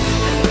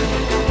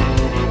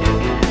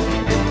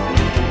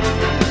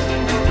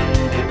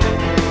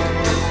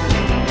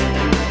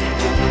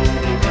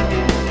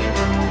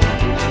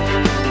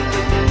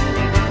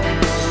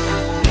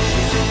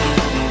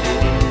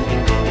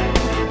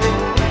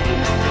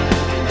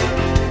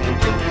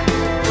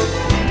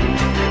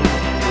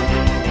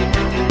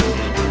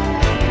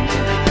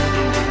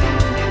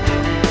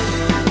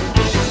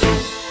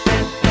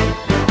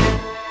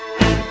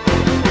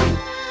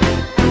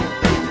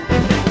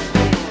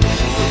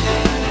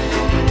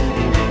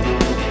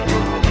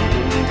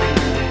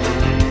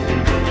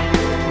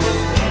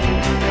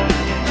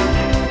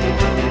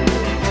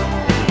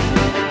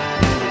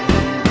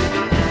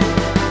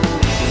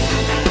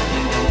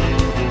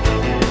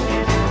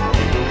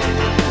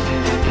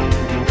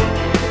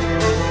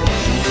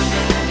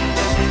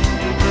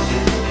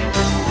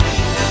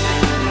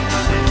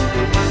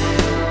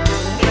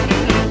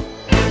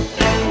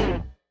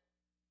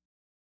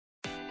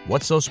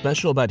 What's so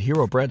special about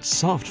Hero Bread's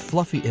soft,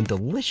 fluffy, and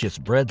delicious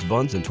breads,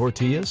 buns, and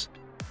tortillas?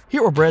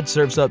 Hero Bread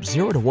serves up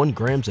 0 to 1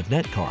 grams of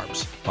net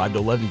carbs, 5 to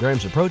 11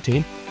 grams of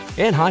protein,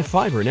 and high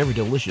fiber in every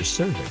delicious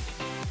serving.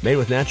 Made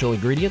with natural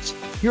ingredients,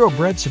 Hero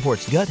Bread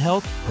supports gut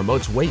health,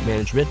 promotes weight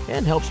management,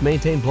 and helps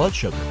maintain blood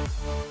sugar.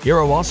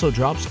 Hero also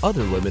drops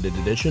other limited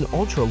edition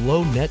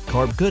ultra-low net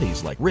carb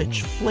goodies like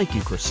rich,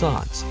 flaky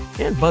croissants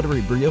and buttery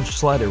brioche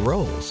slider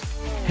rolls.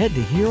 Head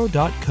to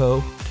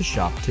hero.co to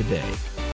shop today.